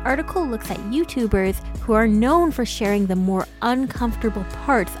 And this article looks at YouTubers who are known for sharing the more uncomfortable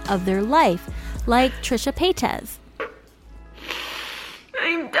parts of their life, like Trisha Paytas. I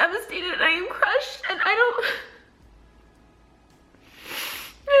am devastated, I am crushed, and I don't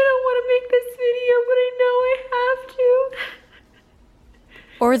want to make this video, but I know I have to.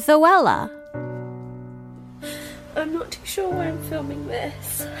 Or Zoella. I'm not too sure why I'm filming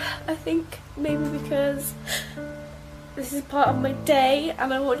this. I think maybe because this is part of my day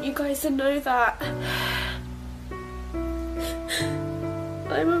and I want you guys to know that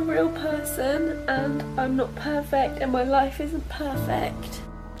I'm a real person and I'm not perfect and my life isn't perfect.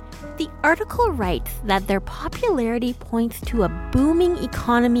 The article writes that their popularity points to a booming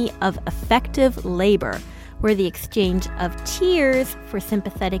economy of effective labor, where the exchange of tears for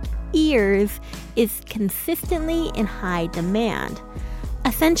sympathetic ears is consistently in high demand.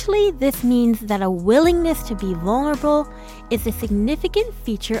 Essentially, this means that a willingness to be vulnerable is a significant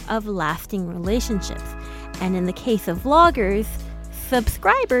feature of lasting relationships, and in the case of vloggers,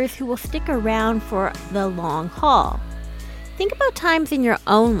 subscribers who will stick around for the long haul. Think about times in your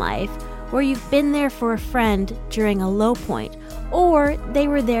own life where you've been there for a friend during a low point, or they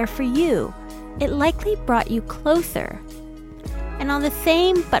were there for you. It likely brought you closer. And on the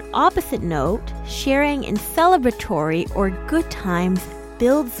same but opposite note, sharing in celebratory or good times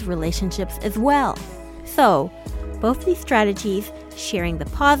builds relationships as well. So, both these strategies, sharing the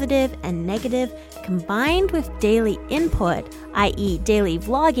positive and negative, combined with daily input, i.e. daily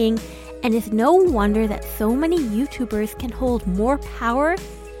vlogging, and it's no wonder that so many YouTubers can hold more power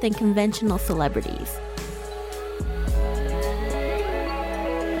than conventional celebrities.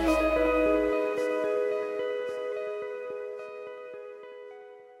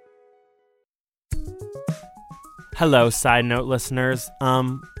 Hello, Side Note listeners.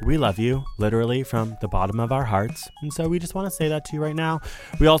 We love you, literally, from the bottom of our hearts. And so we just want to say that to you right now.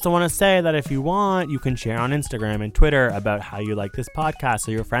 We also want to say that if you want, you can share on Instagram and Twitter about how you like this podcast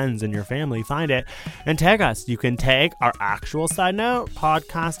so your friends and your family find it and tag us. You can tag our actual Side Note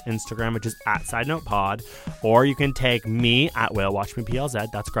podcast Instagram, which is at Side Note Pod, or you can tag me at Whale Watch Me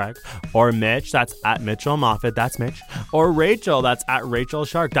PLZ, that's Greg, or Mitch, that's at Mitchell Moffat, that's Mitch, or Rachel, that's at Rachel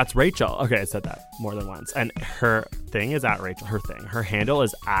Shark, that's Rachel. Okay, I said that more than once. And her thing is at Rachel, her handle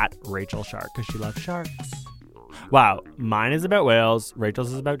is at Rachel Shark because she loves sharks. Wow, mine is about whales,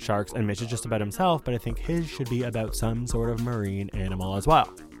 Rachel's is about sharks, and Mitch is just about himself, but I think his should be about some sort of marine animal as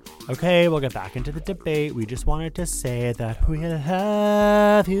well. Okay, we'll get back into the debate. We just wanted to say that we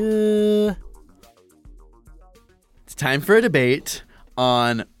love you. It's time for a debate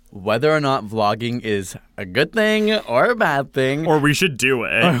on whether or not vlogging is a good thing or a bad thing, or we should do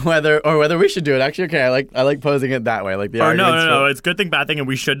it, or whether we should do it. Actually, okay, I like posing it that way. Like the no, it's good thing, bad thing, and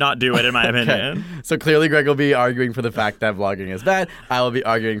we should not do it, in my opinion. So clearly, Greg will be arguing for the fact that vlogging is bad. I will be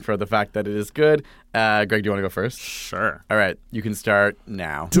arguing for the fact that it is good. Greg, do you want to go first? Sure. All right, you can start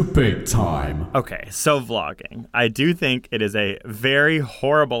now. Debate time. Okay, so vlogging. I do think it is a very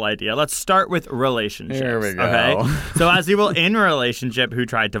horrible idea. Let's start with relationships. Here we go. Okay? So as people in a relationship who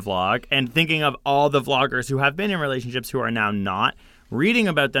tried to vlog, and thinking of all the vloggers who have been in relationships who are now not, reading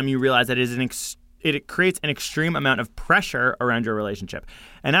about them, you realize that it creates an extreme amount of pressure around your relationship.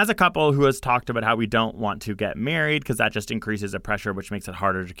 And as a couple who has talked about how we don't want to get married because that just increases the pressure, which makes it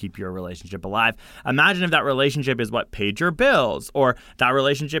harder to keep your relationship alive. Imagine if that relationship is what paid your bills, or that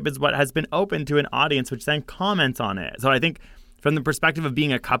relationship is what has been open to an audience, which then comments on it. So I think from the perspective of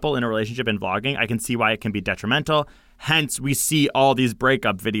being a couple in a relationship and vlogging, I can see why it can be detrimental. Hence, we see all these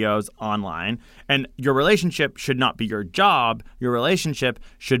breakup videos online. And your relationship should not be your job. Your relationship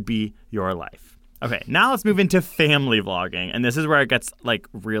should be your life. Okay, now let's move into family vlogging. And this is where it gets like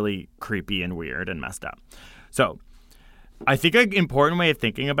really creepy and weird and messed up. So I think an important way of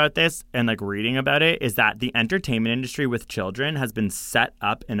thinking about this and like reading about it is that the entertainment industry with children has been set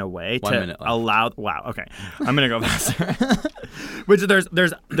up in a way to allow. Wow. Okay, I'm gonna go faster. Which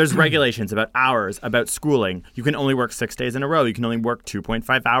there's regulations about hours, about schooling. You can only work 6 days in a row. You can only work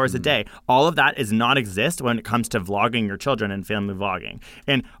 2.5 hours a day. All of that does not exist when it comes to vlogging your children and family vlogging.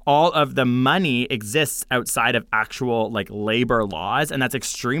 And all of the money exists outside of actual like labor laws, and that's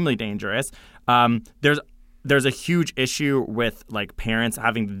extremely dangerous. There's a huge issue with like parents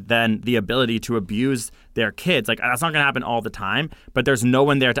having then the ability to abuse their kids. Like that's not going to happen all the time, but there's no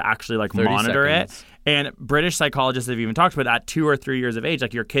one there to actually like monitor it. And British psychologists have even talked about at 2 or 3 years of age,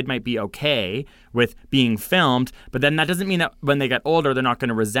 like your kid might be okay with being filmed, but then that doesn't mean that when they get older, they're not going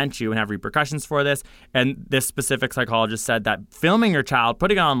to resent you and have repercussions for this. And this specific psychologist said that filming your child,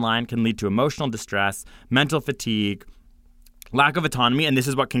 putting it online can lead to emotional distress, mental fatigue, lack of autonomy, and this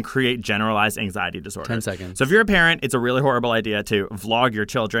is what can create generalized anxiety disorder. 10 seconds. So if you're a parent, it's a really horrible idea to vlog your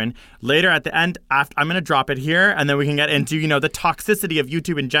children. Later at the end, I'm going to drop it here, and then we can get into, the toxicity of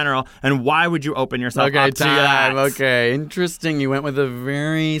YouTube in general, and why would you open yourself up to that? Okay, interesting. You went with a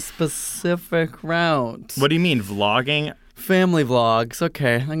very specific route. What do you mean, vlogging? Family vlogs.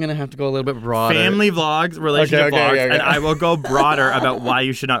 Okay, I'm going to have to go a little bit broader. Family vlogs, relationship vlogs, and I will go broader about why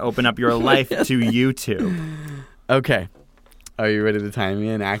you should not open up your life to YouTube. Okay. Are you ready to time me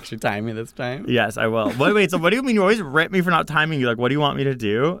and actually time me this time? Yes, I will. Wait, so what do you mean? You always rip me for not timing you. Like, what do you want me to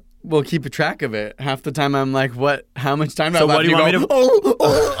do? Well, keep a track of it. Half the time I'm like, what? How much time do I have? So what do you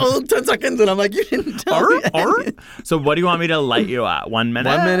want me to... 10 seconds. And I'm like, you didn't tell me. So what do you want me to light you at? 1 minute?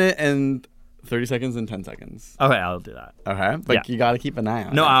 1 minute and 30 seconds and 10 seconds. Okay, I'll do that. Okay? But you got to keep an eye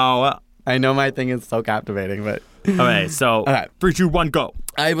on it. No, I know my thing is so captivating, but... Okay, so 3, 2, 1, go.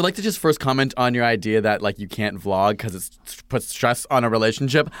 I would like to just first comment on your idea that like you can't vlog because it puts stress on a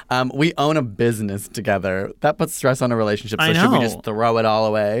relationship. We own a business together. That puts stress on a relationship. So should we just throw it all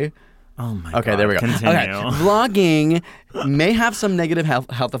away? Oh my God. Okay, there we go. Continue. Okay. Vlogging may have some negative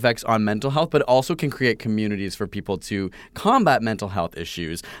health effects on mental health, but also can create communities for people to combat mental health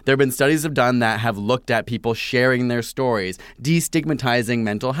issues. There have been studies done that have looked at people sharing their stories, destigmatizing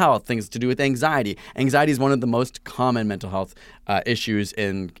mental health, things to do with anxiety. Anxiety is one of the most common mental health issues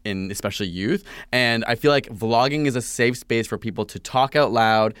in especially youth. And I feel like vlogging is a safe space for people to talk out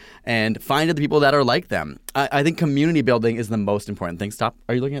loud and find other people that are like them. I think community building is the most important thing. Stop.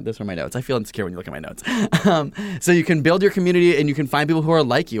 Are you looking at this or my notes? I feel insecure when you look at my notes. So you can build your community and you can find people who are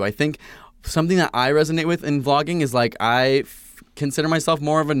like you. I think something that I resonate with in vlogging is like I consider myself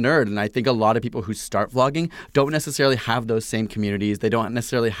more of a nerd. And I think a lot of people who start vlogging don't necessarily have those same communities. They don't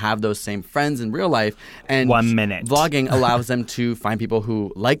necessarily have those same friends in real life. And 1 minute. Vlogging allows them to find people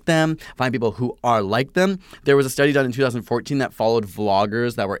who like them, find people who are like them. There was a study done in 2014 that followed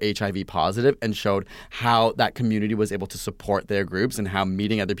vloggers that were HIV positive and showed how that community was able to support their groups and how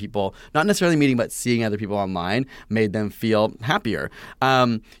meeting other people, not necessarily meeting, but seeing other people online made them feel happier.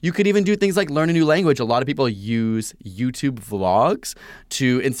 You could even do things like learn a new language. A lot of people use YouTube vlogs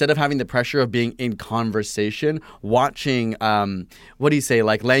to, instead of having the pressure of being in conversation, watching,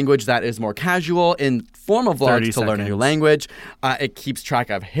 like language that is more casual in form of vlogs to learn a new language. It keeps track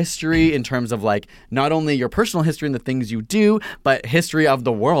of history in terms of like not only your personal history and the things you do, but history of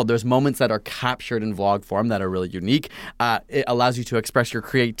the world. There's moments that are captured in vlog form that are really unique. It allows you to express your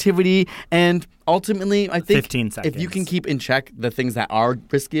creativity, and ultimately, I think 15 seconds. If you can keep in check the things that are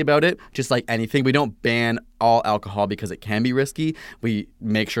risky about it, just like anything, we don't ban all alcohol because it can be risky. We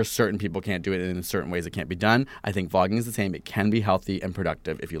make sure certain people can't do it, and in certain ways it can't be done. I think vlogging is the same. It can be healthy and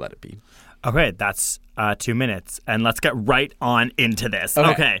productive if you let it be. Okay, that's 2 minutes, and let's get right on into this.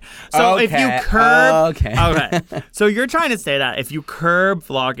 Okay. So if you curb... Okay. So you're trying to say that if you curb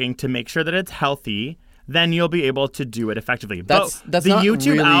vlogging to make sure that it's healthy, then you'll be able to do it effectively. That's the not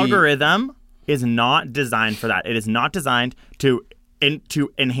YouTube really... algorithm is not designed for that. It is not designed to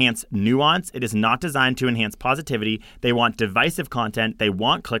enhance nuance. It is not designed to enhance positivity. They want divisive content. They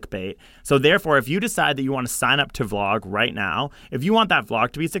want clickbait. So therefore, if you decide that you want to sign up to vlog right now, if you want that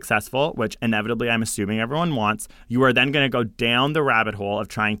vlog to be successful, which inevitably I'm assuming everyone wants, you are then going to go down the rabbit hole of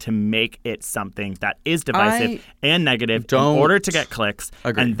trying to make it something that is divisive and negative in order to get clicks.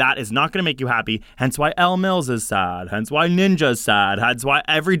 Agree. And that is not going to make you happy. Hence why Elle Mills is sad. Hence why Ninja's sad. Hence why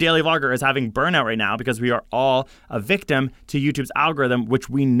every daily vlogger is having burnout right now, because we are all a victim to YouTube's algorithm, which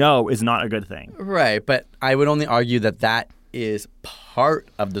we know is not a good thing. Right, but I would only argue that is part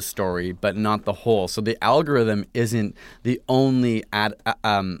of the story, but not the whole. So the algorithm isn't the only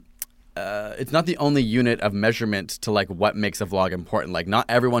it's not the only unit of measurement to like what makes a vlog important. Like not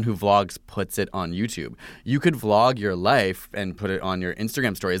everyone who vlogs puts it on YouTube. You could vlog your life and put it on your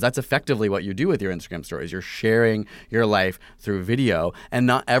Instagram stories. That's effectively what you do with your Instagram stories. You're sharing your life through video, and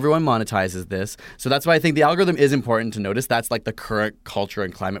not everyone monetizes this. So that's why I think the algorithm is important to notice. That's like the current culture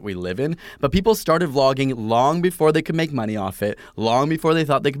and climate we live in. But people started vlogging long before they could make money off it, long before they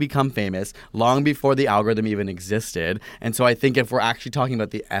thought they could become famous, long before the algorithm even existed. And so I think if we're actually talking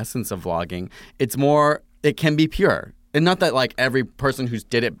about the essence of vlogging, it can be pure. And not that like every person who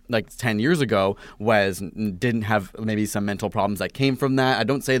did it like 10 years ago didn't have maybe some mental problems that came from that. I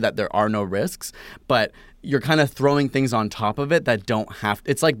don't say that there are no risks, but you're kind of throwing things on top of it that don't have,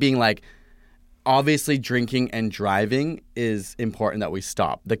 it's like being like, obviously drinking and driving is important that we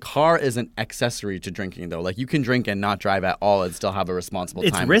stop. The car is an accessory to drinking, though. Like you can drink and not drive at all and still have a responsible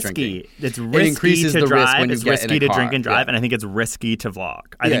time drinking. It's risky. It increases the risk when you get in a car. It's risky to drink and drive, and I think it's risky to vlog.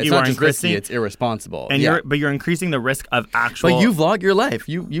 I think you are increasing risky, it's irresponsible. And you're increasing the risk of actual. But you vlog your life.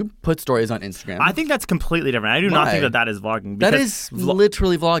 You put stories on Instagram. I think that's completely different. I do not think that is vlogging. That is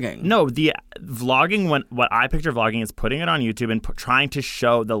literally vlogging. No, the vlogging, what I picture vlogging is putting it on YouTube and trying to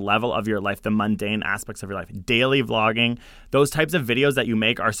show the level of your life, the mundane aspects of your life. Daily vlogging, those types of videos that you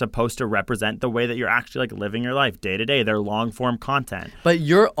make are supposed to represent the way that you're actually like living your life day to day. They're long form content. But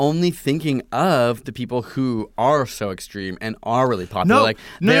you're only thinking of the people who are so extreme and are really popular.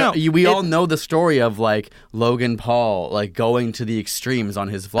 We all know the story of like Logan Paul like going to the extremes on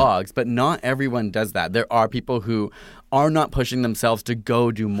his vlogs, but not everyone does that. There are people who are not pushing themselves to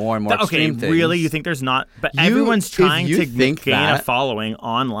go do more and more extreme things. Really? You think there's not? But everyone's trying to gain a following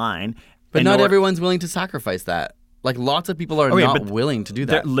online. But not everyone's willing to sacrifice that. Like, lots of people are not willing to do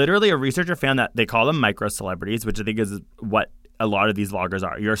that. Literally, a researcher found that they call them micro-celebrities, which I think is what a lot of these vloggers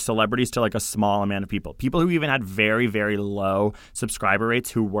are. You're celebrities to, like, a small amount of people. People who even had very, very low subscriber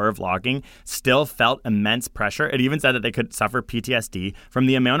rates who were vlogging still felt immense pressure. It even said that they could suffer PTSD from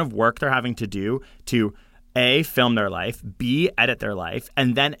the amount of work they're having to do to A, film their life, B, edit their life,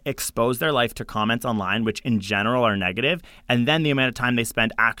 and then expose their life to comments online, which in general are negative, and then the amount of time they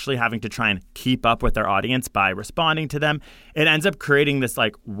spend actually having to try and keep up with their audience by responding to them. It ends up creating this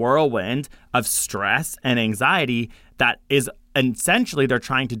like whirlwind of stress and anxiety that is essentially they're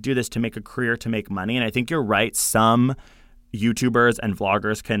trying to do this to make a career, to make money. And I think you're right. Some YouTubers and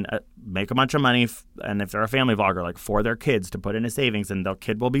vloggers can make a bunch of money, and if they're a family vlogger, like for their kids to put in a savings, and their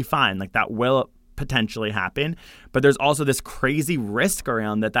kid will be fine. Like that will potentially happen, but there's also this crazy risk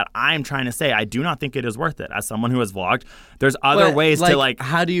around that I'm trying to say I do not think it is worth it. As someone who has vlogged, there's other ways to like.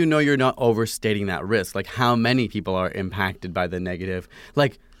 How do you know you're not overstating that risk? Like how many people are impacted by the negative?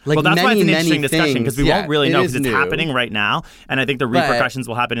 Like Like well, that's why it's an many interesting discussion because we won't really know because it's new. happening right now. And I think the repercussions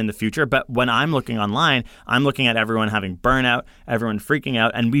will happen in the future. But when I'm looking online, I'm looking at everyone having burnout, everyone freaking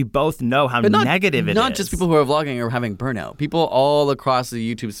out. And we both know how negative it is. Not just people who are vlogging are having burnout. People all across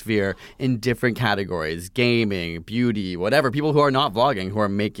the YouTube sphere in different categories, gaming, beauty, whatever. People who are not vlogging, who are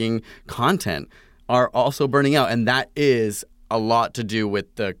making content are also burning out. And that is a lot to do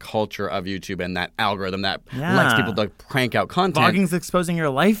with the culture of YouTube and that algorithm that likes people to crank out content. Vlogging's exposing your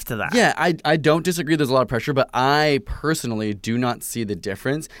life to that. Yeah, I don't disagree. There's a lot of pressure, but I personally do not see the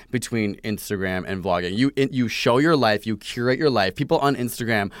difference between Instagram and vlogging. You show your life, you curate your life. People on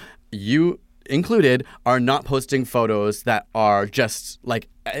Instagram, you included, are not posting photos that are just like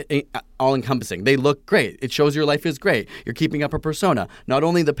all-encompassing. They look great. It shows your life is great. You're keeping up a persona. Not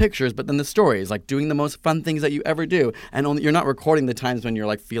only the pictures, but then the stories, like doing the most fun things that you ever do. And you're not recording the times when you're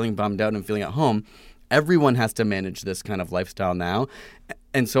like feeling bummed out and feeling at home. Everyone has to manage this kind of lifestyle now.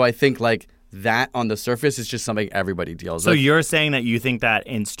 And so I think like that on the surface is just something everybody deals with. So you're saying that you think that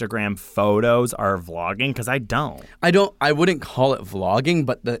Instagram photos are vlogging? Because I don't. I wouldn't call it vlogging,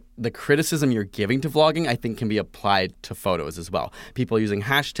 but the criticism you're giving to vlogging, I think, can be applied to photos as well. People using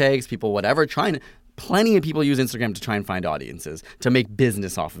hashtags, people whatever, plenty of people use Instagram to try and find audiences, to make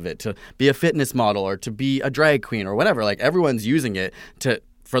business off of it, to be a fitness model or to be a drag queen or whatever. Like everyone's using it to,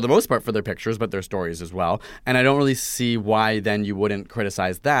 for the most part, for their pictures, but their stories as well. And I don't really see why then you wouldn't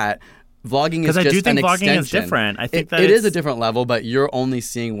criticize that. Vlogging is just an extension. Because I do think vlogging is different. I think it is a different level, but you're only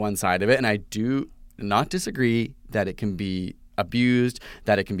seeing one side of it. And I do not disagree that it can be abused,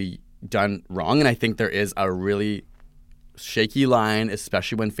 that it can be done wrong. And I think there is a really shaky line,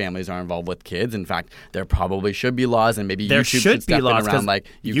 especially when families are involved with kids. In fact, there probably should be laws, and maybe YouTube should step in around like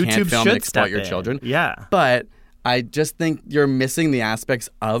you can't film and exploit your children. Yeah. But I just think you're missing the aspects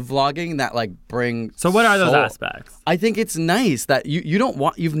of vlogging that like bring. So what are those aspects? I think it's nice that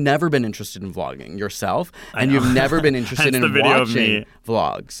you've never been interested in vlogging yourself, and you've never been interested in watching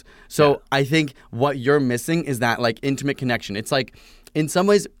vlogs. So I think what you're missing is that like intimate connection. It's like in some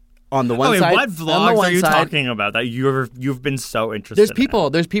ways. On the one side, what vlogs are you talking about that you've been so interested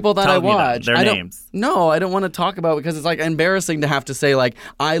There's people that I watch. Their names. No, I don't want to talk about because it's like embarrassing to have to say like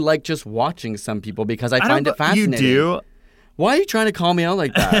I like just watching some people because I find it fascinating. You do? Why are you trying to call me out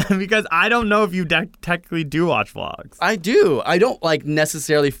like that? Because I don't know if you technically do watch vlogs. I do. I don't like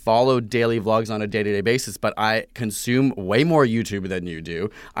necessarily follow daily vlogs on a day-to-day basis, but I consume way more YouTube than you do.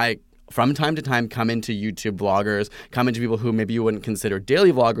 From time to time, come into YouTube vloggers, come into people who maybe you wouldn't consider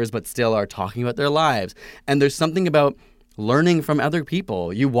daily vloggers, but still are talking about their lives. And there's something about learning from other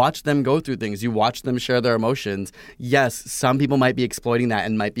people. You watch them go through things. You watch them share their emotions. Yes, some people might be exploiting that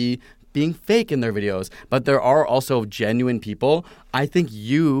and might be being fake in their videos, but there are also genuine people. I think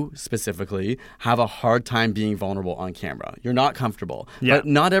you specifically have a hard time being vulnerable on camera. You're not comfortable. Yeah. But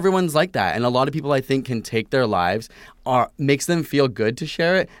not everyone's like that. And a lot of people I think can take their lives, makes them feel good to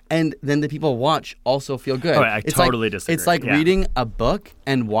share it, and then the people watch also feel good. Oh, I totally disagree. It's like reading a book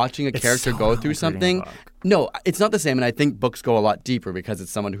and watching a character go through something. No, it's not the same, and I think books go a lot deeper because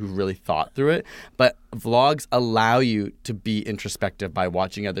it's someone who really thought through it. But vlogs allow you to be introspective by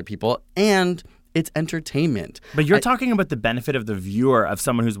watching other people, and it's entertainment. But you're talking about the benefit of the viewer, of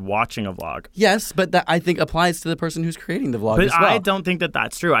someone who's watching a vlog. Yes, but that I think applies to the person who's creating the vlog as well. But I don't think that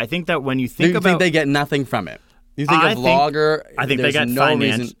that's true. I think that when you think think they get nothing from it? You think a vlogger? I think they get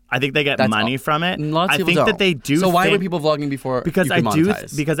I think they get money from it. Lots of people don't. That they do. So why were people vlogging before? Because you could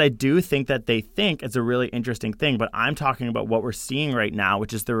monetize? Because I do think that they think it's a really interesting thing. But I'm talking about what we're seeing right now,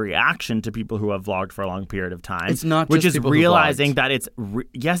 which is the reaction to people who have vlogged for a long period of time. It's not which just is people realizing that it's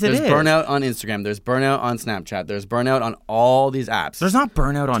yes, it is. There's burnout on Instagram. There's burnout on Snapchat. There's burnout on all these apps. There's not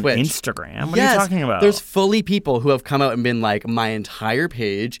burnout on Twitch. Instagram. What are you talking about? There's fully people who have come out and been like, my entire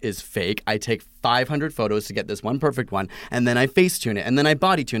page is fake. I take 500 photos to get this one perfect one, and then I Facetune it, and then I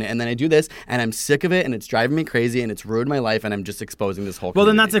body tune it, and then I do this, and I'm sick of it, and it's driving me crazy, and it's ruined my life, and I'm just exposing this whole community. Well,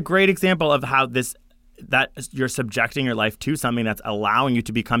 then that's a great example of how that you're subjecting your life to something that's allowing you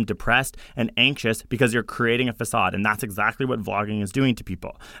to become depressed and anxious because you're creating a facade, and that's exactly what vlogging is doing to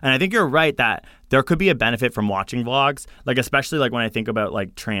people. And I think you're right that there could be a benefit from watching vlogs, like especially like when I think about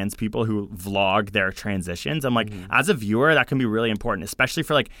like trans people who vlog their transitions. I'm like, as a viewer, that can be really important, especially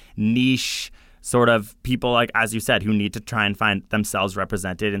for like niche sort of people, like, as you said, who need to try and find themselves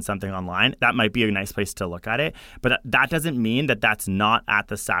represented in something online, that might be a nice place to look at it. But that doesn't mean that that's not at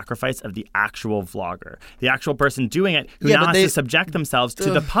the sacrifice of the actual vlogger, the actual person doing it, who now has to subject themselves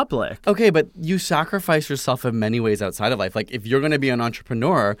to the public. Okay, but you sacrifice yourself in many ways outside of life. Like, if you're going to be an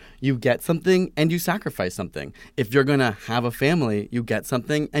entrepreneur, you get something and you sacrifice something. If you're going to have a family, you get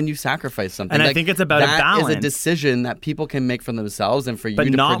something and you sacrifice something. And I think it's about a balance. That is a decision that people can make for themselves, and for you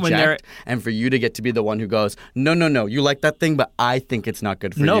to project, and for you to get to be the one who goes, no, you like that thing, but I think it's not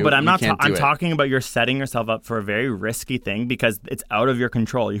good for you. No, but I'm not. I'm talking about you're setting yourself up for a very risky thing because it's out of your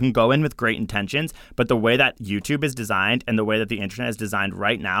control. You can go in with great intentions, but the way that YouTube is designed and the way that the internet is designed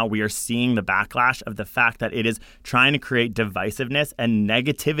right now, we are seeing the backlash of the fact that it is trying to create divisiveness and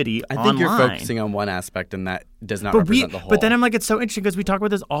negativity online. I think you're focusing on one aspect, and that does not represent the whole. But then I'm like, it's so interesting because we talk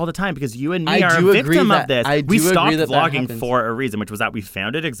about this all the time because you and me are a victim of this. We stopped vlogging for a reason, which was that we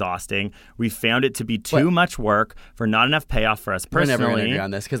found it exhausting. We found it to be too much work for not enough payoff for us personally. We're never going to agree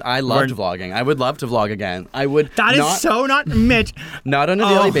on this because I loved vlogging. I would love to vlog again. That is so not Mitch. Not on a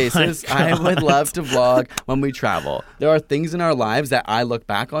daily basis. I would love to vlog when we travel. There are things in our lives that I look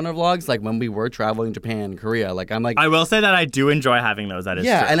back on our vlogs, like when we were traveling Japan, Korea. Like, I'm like, I will say that I do enjoy having those. That is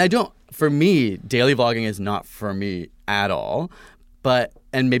true. And I don't. For me, daily vlogging is not for me at all.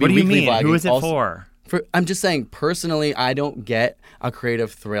 And maybe what do you weekly mean? vlogging. Who is it for? I'm just saying, personally, I don't get a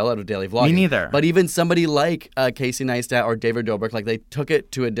creative thrill out of daily vlogging. Me neither. But even somebody like Casey Neistat or David Dobrik, like, they took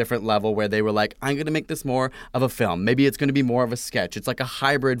it to a different level where they were like, I'm going to make this more of a film. Maybe it's going to be more of a sketch. It's like a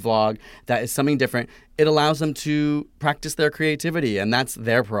hybrid vlog that is something different. It allows them to practice their creativity, and that's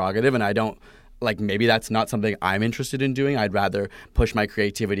their prerogative, and I don't... Like, maybe that's not something I'm interested in doing. I'd rather push my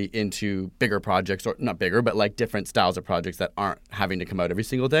creativity into bigger projects, or not bigger, but like different styles of projects that aren't having to come out every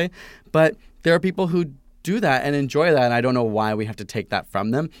single day. But there are people who do that and enjoy that, and I don't know why we have to take that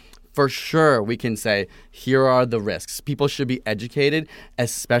from them. For sure, we can say, here are the risks. People should be educated,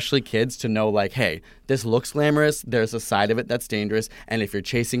 especially kids, to know, like, hey, this looks glamorous. There's a side of it that's dangerous. And if you're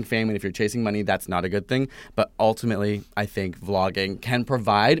chasing fame and if you're chasing money, that's not a good thing. But ultimately, I think vlogging can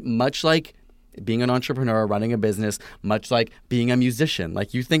provide, much like being an entrepreneur, running a business, much like being a musician.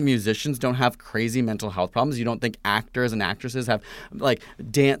 Like, you think musicians don't have crazy mental health problems? You don't think actors and actresses have, like,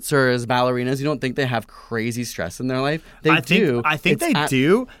 dancers, ballerinas, you don't think they have crazy stress in their life? They do. I think they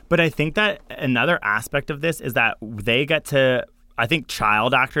do, but I think that another aspect of this is that they get to, I think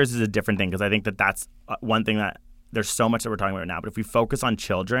child actors is a different thing, because I think that that's one thing that there's so much that we're talking about now. But if we focus on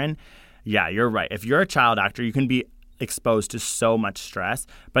children, yeah, you're right. If you're a child actor, you can be exposed to so much stress,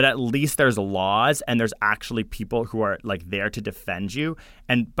 but at least there's laws and there's actually people who are like there to defend you.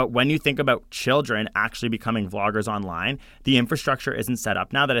 But when you think about children actually becoming vloggers online, the infrastructure isn't set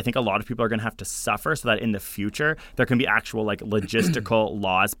up now that I think a lot of people are going to have to suffer, so that in the future there can be actual like logistical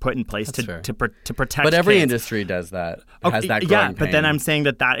laws put in place to protect. But every kids. industry does that. Okay, has that yeah, growing but pain. then I'm saying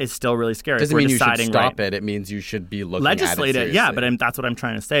that is still really scary. Doesn't mean you should stop it. It means you should be looking legislate at it. Yeah, but that's what I'm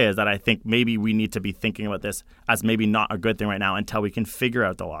trying to say, is that I think maybe we need to be thinking about this as maybe not a good thing right now until we can figure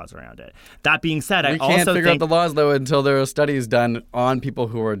out the laws around it. That being said, we can't figure out the laws though until there are studies done on people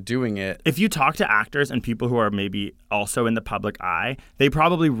who are doing it. If you talk to actors and people who are maybe also in the public eye, they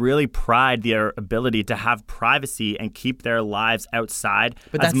probably really pride their ability to have privacy and keep their lives outside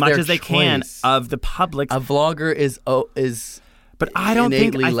as much as they can of the public. A vlogger is But I don't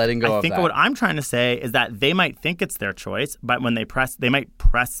think letting go I think of that. what I'm trying to say is that they might think it's their choice, but when they might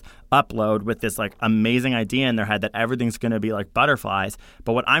press upload with this like amazing idea in their head that everything's going to be like butterflies.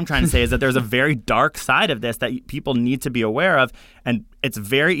 But what I'm trying to say is that there's a very dark side of this that people need to be aware of, and it's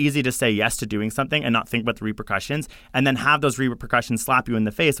very easy to say yes to doing something and not think about the repercussions, and then have those repercussions slap you in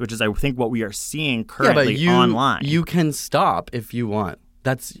the face, which is I think what we are seeing currently online. You can stop if you want.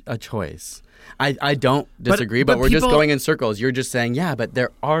 That's a choice. I don't disagree, but we're just going in circles. You're just saying, yeah, but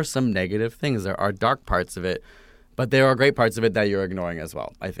there are some negative things. There are dark parts of it, but there are great parts of it that you're ignoring as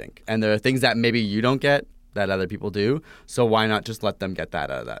well, I think. And there are things that maybe you don't get that other people do, so why not just let them get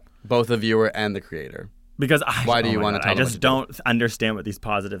that out of that? Both the viewer and the creator. Because why do you want to tell them? I just don't understand what these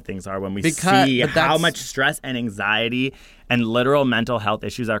positive things are when we see how much stress and anxiety and literal mental health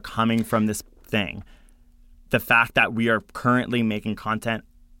issues are coming from this thing. The fact that we are currently making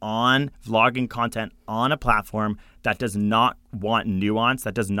vlogging content on a platform that does not want nuance,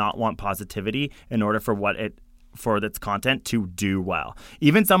 that does not want positivity in order for its content to do well.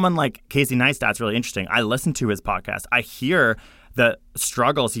 Even someone like Casey Neistat's really interesting. I listen to his podcast. I hear the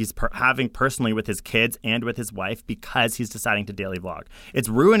struggles he's having personally with his kids and with his wife because he's deciding to daily vlog. It's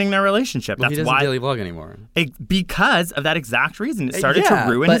ruining their relationship. Well, That's he doesn't why daily vlog anymore. Because of that exact reason. It started to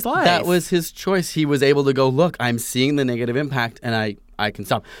ruin his life. That was his choice. He was able to go, look, I'm seeing the negative impact, and I I can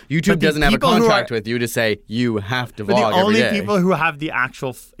stop. YouTube doesn't have a contract with you to say you have to vlog every day. The only people who have the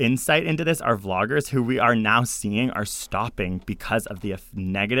actual insight into this are vloggers who we are now seeing are stopping because of the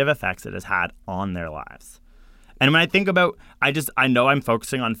negative effects it has had on their lives. And when I think about, I know I'm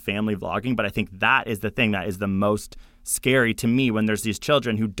focusing on family vlogging, but I think that is the thing that is the most scary to me when there's these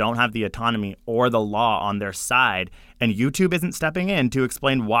children who don't have the autonomy or the law on their side, and YouTube isn't stepping in to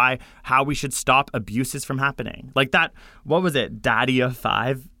explain how we should stop abuses from happening. Like that, what was it, Daddy of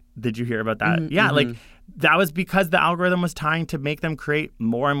 5? Did you hear about that? Mm-hmm. Yeah, like that was because the algorithm was trying to make them create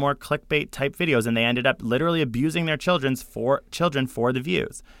more and more clickbait type videos, and they ended up literally abusing their children for the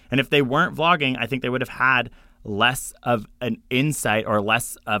views. And if they weren't vlogging, I think they would have had less of an insight or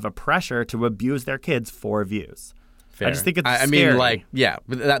less of a pressure to abuse their kids for views. Fair. I just think it's scary. I mean, like, yeah,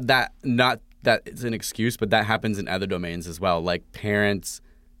 but that not that it's an excuse, but that happens in other domains as well. Like parents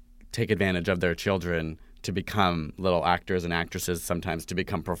take advantage of their children to become little actors and actresses, sometimes to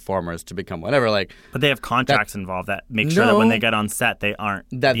become performers, to become whatever. Like, but they have contracts involved that make sure that when they get on set, they aren't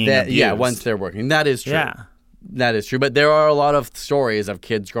being abused. Yeah, once they're working, that is true. Yeah. That is true, but there are a lot of stories of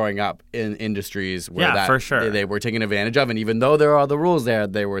kids growing up in industries where for sure. they were taken advantage of, and even though there are the rules there,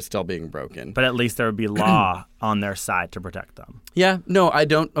 they were still being broken. But at least there would be law on their side to protect them. Yeah, no, I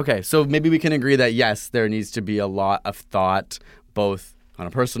don't. Okay, so maybe we can agree that yes, there needs to be a lot of thought, both on a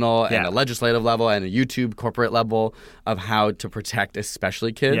personal and a legislative level and a YouTube corporate level, of how to protect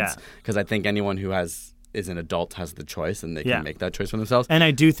especially kids, because I think anyone who is an adult has the choice, and they can make that choice for themselves. And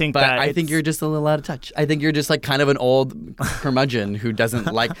I do think I think you're just a little out of touch. I think you're just like kind of an old curmudgeon who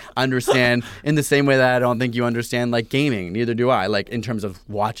doesn't like understand in the same way that I don't think you understand like gaming. Neither do I, like in terms of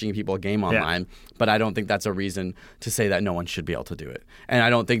watching people game online. But I don't think that's a reason to say that no one should be able to do it. And I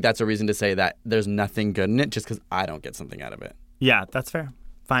don't think that's a reason to say that there's nothing good in it just because I don't get something out of it. Yeah, that's fair.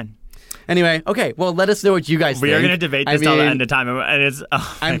 Fine. Anyway, okay, well, let us know what you guys think. We are going to debate this till the end of time. And it's,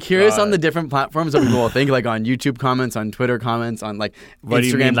 I'm curious on the different platforms what people will think, like on YouTube comments, on Twitter comments, on like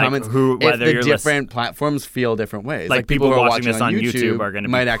Instagram comments. If the different platforms feel different ways. Like people who are watching this on YouTube are going to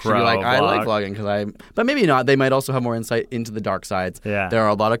might actually be like, I like vlogging but maybe not. They might also have more insight into the dark sides. Yeah. There are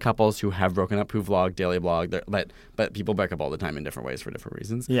a lot of couples who have broken up who vlog, daily vlog, but people break up all the time in different ways for different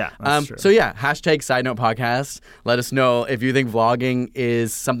reasons. Yeah, that's true. So yeah, hashtag Side Note Podcast. Let us know if you think vlogging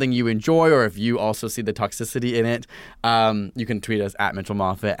is something you enjoy, or if you also see the toxicity in it. You can tweet us at Mitchell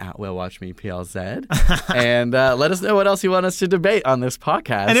Moffat, at WillWatchMePLZ. And let us know what else you want us to debate on this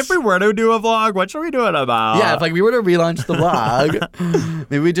podcast. And if we were to do a vlog, what should we do it about? Yeah, if like we were to relaunch the vlog,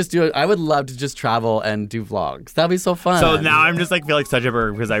 maybe we just do it. I would love to just travel and do vlogs. That'd be so fun. So now I'm just like feel like such a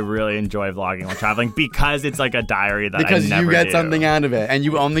burger because I really enjoy vlogging while traveling, because it's like a diary that because I never you get do. Something out of it, and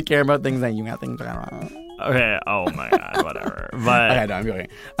you only care about things that you got things around. Okay. Oh my God. Whatever. But okay, no, I'm joking.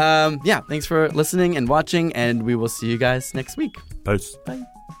 Yeah. Thanks for listening and watching, and we will see you guys next week. Peace. Bye.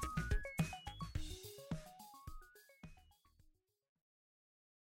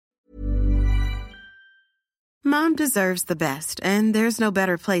 Mom deserves the best, and there's no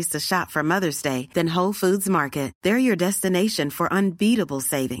better place to shop for Mother's Day than Whole Foods Market. They're your destination for unbeatable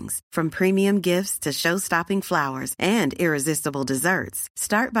savings, from premium gifts to show-stopping flowers and irresistible desserts.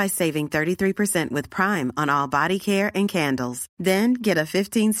 Start by saving 33% with Prime on all body care and candles. Then get a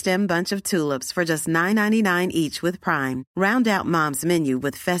 15-stem bunch of tulips for just $9.99 each with Prime. Round out Mom's menu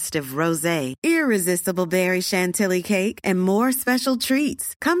with festive rosé, irresistible berry chantilly cake, and more special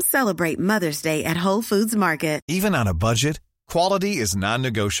treats. Come celebrate Mother's Day at Whole Foods Market. Even on a budget, quality is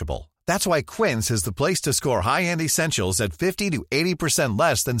non-negotiable. That's why Quince is the place to score high-end essentials at 50 to 80%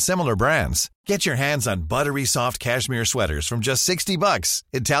 less than similar brands. Get your hands on buttery soft cashmere sweaters from just $60,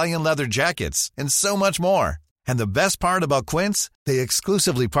 Italian leather jackets, and so much more. And the best part about Quince, they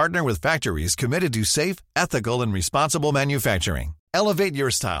exclusively partner with factories committed to safe, ethical, and responsible manufacturing. Elevate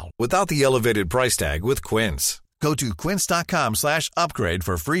your style without the elevated price tag with Quince. Go to quince.com/upgrade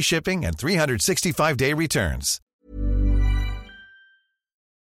for free shipping and 365-day returns.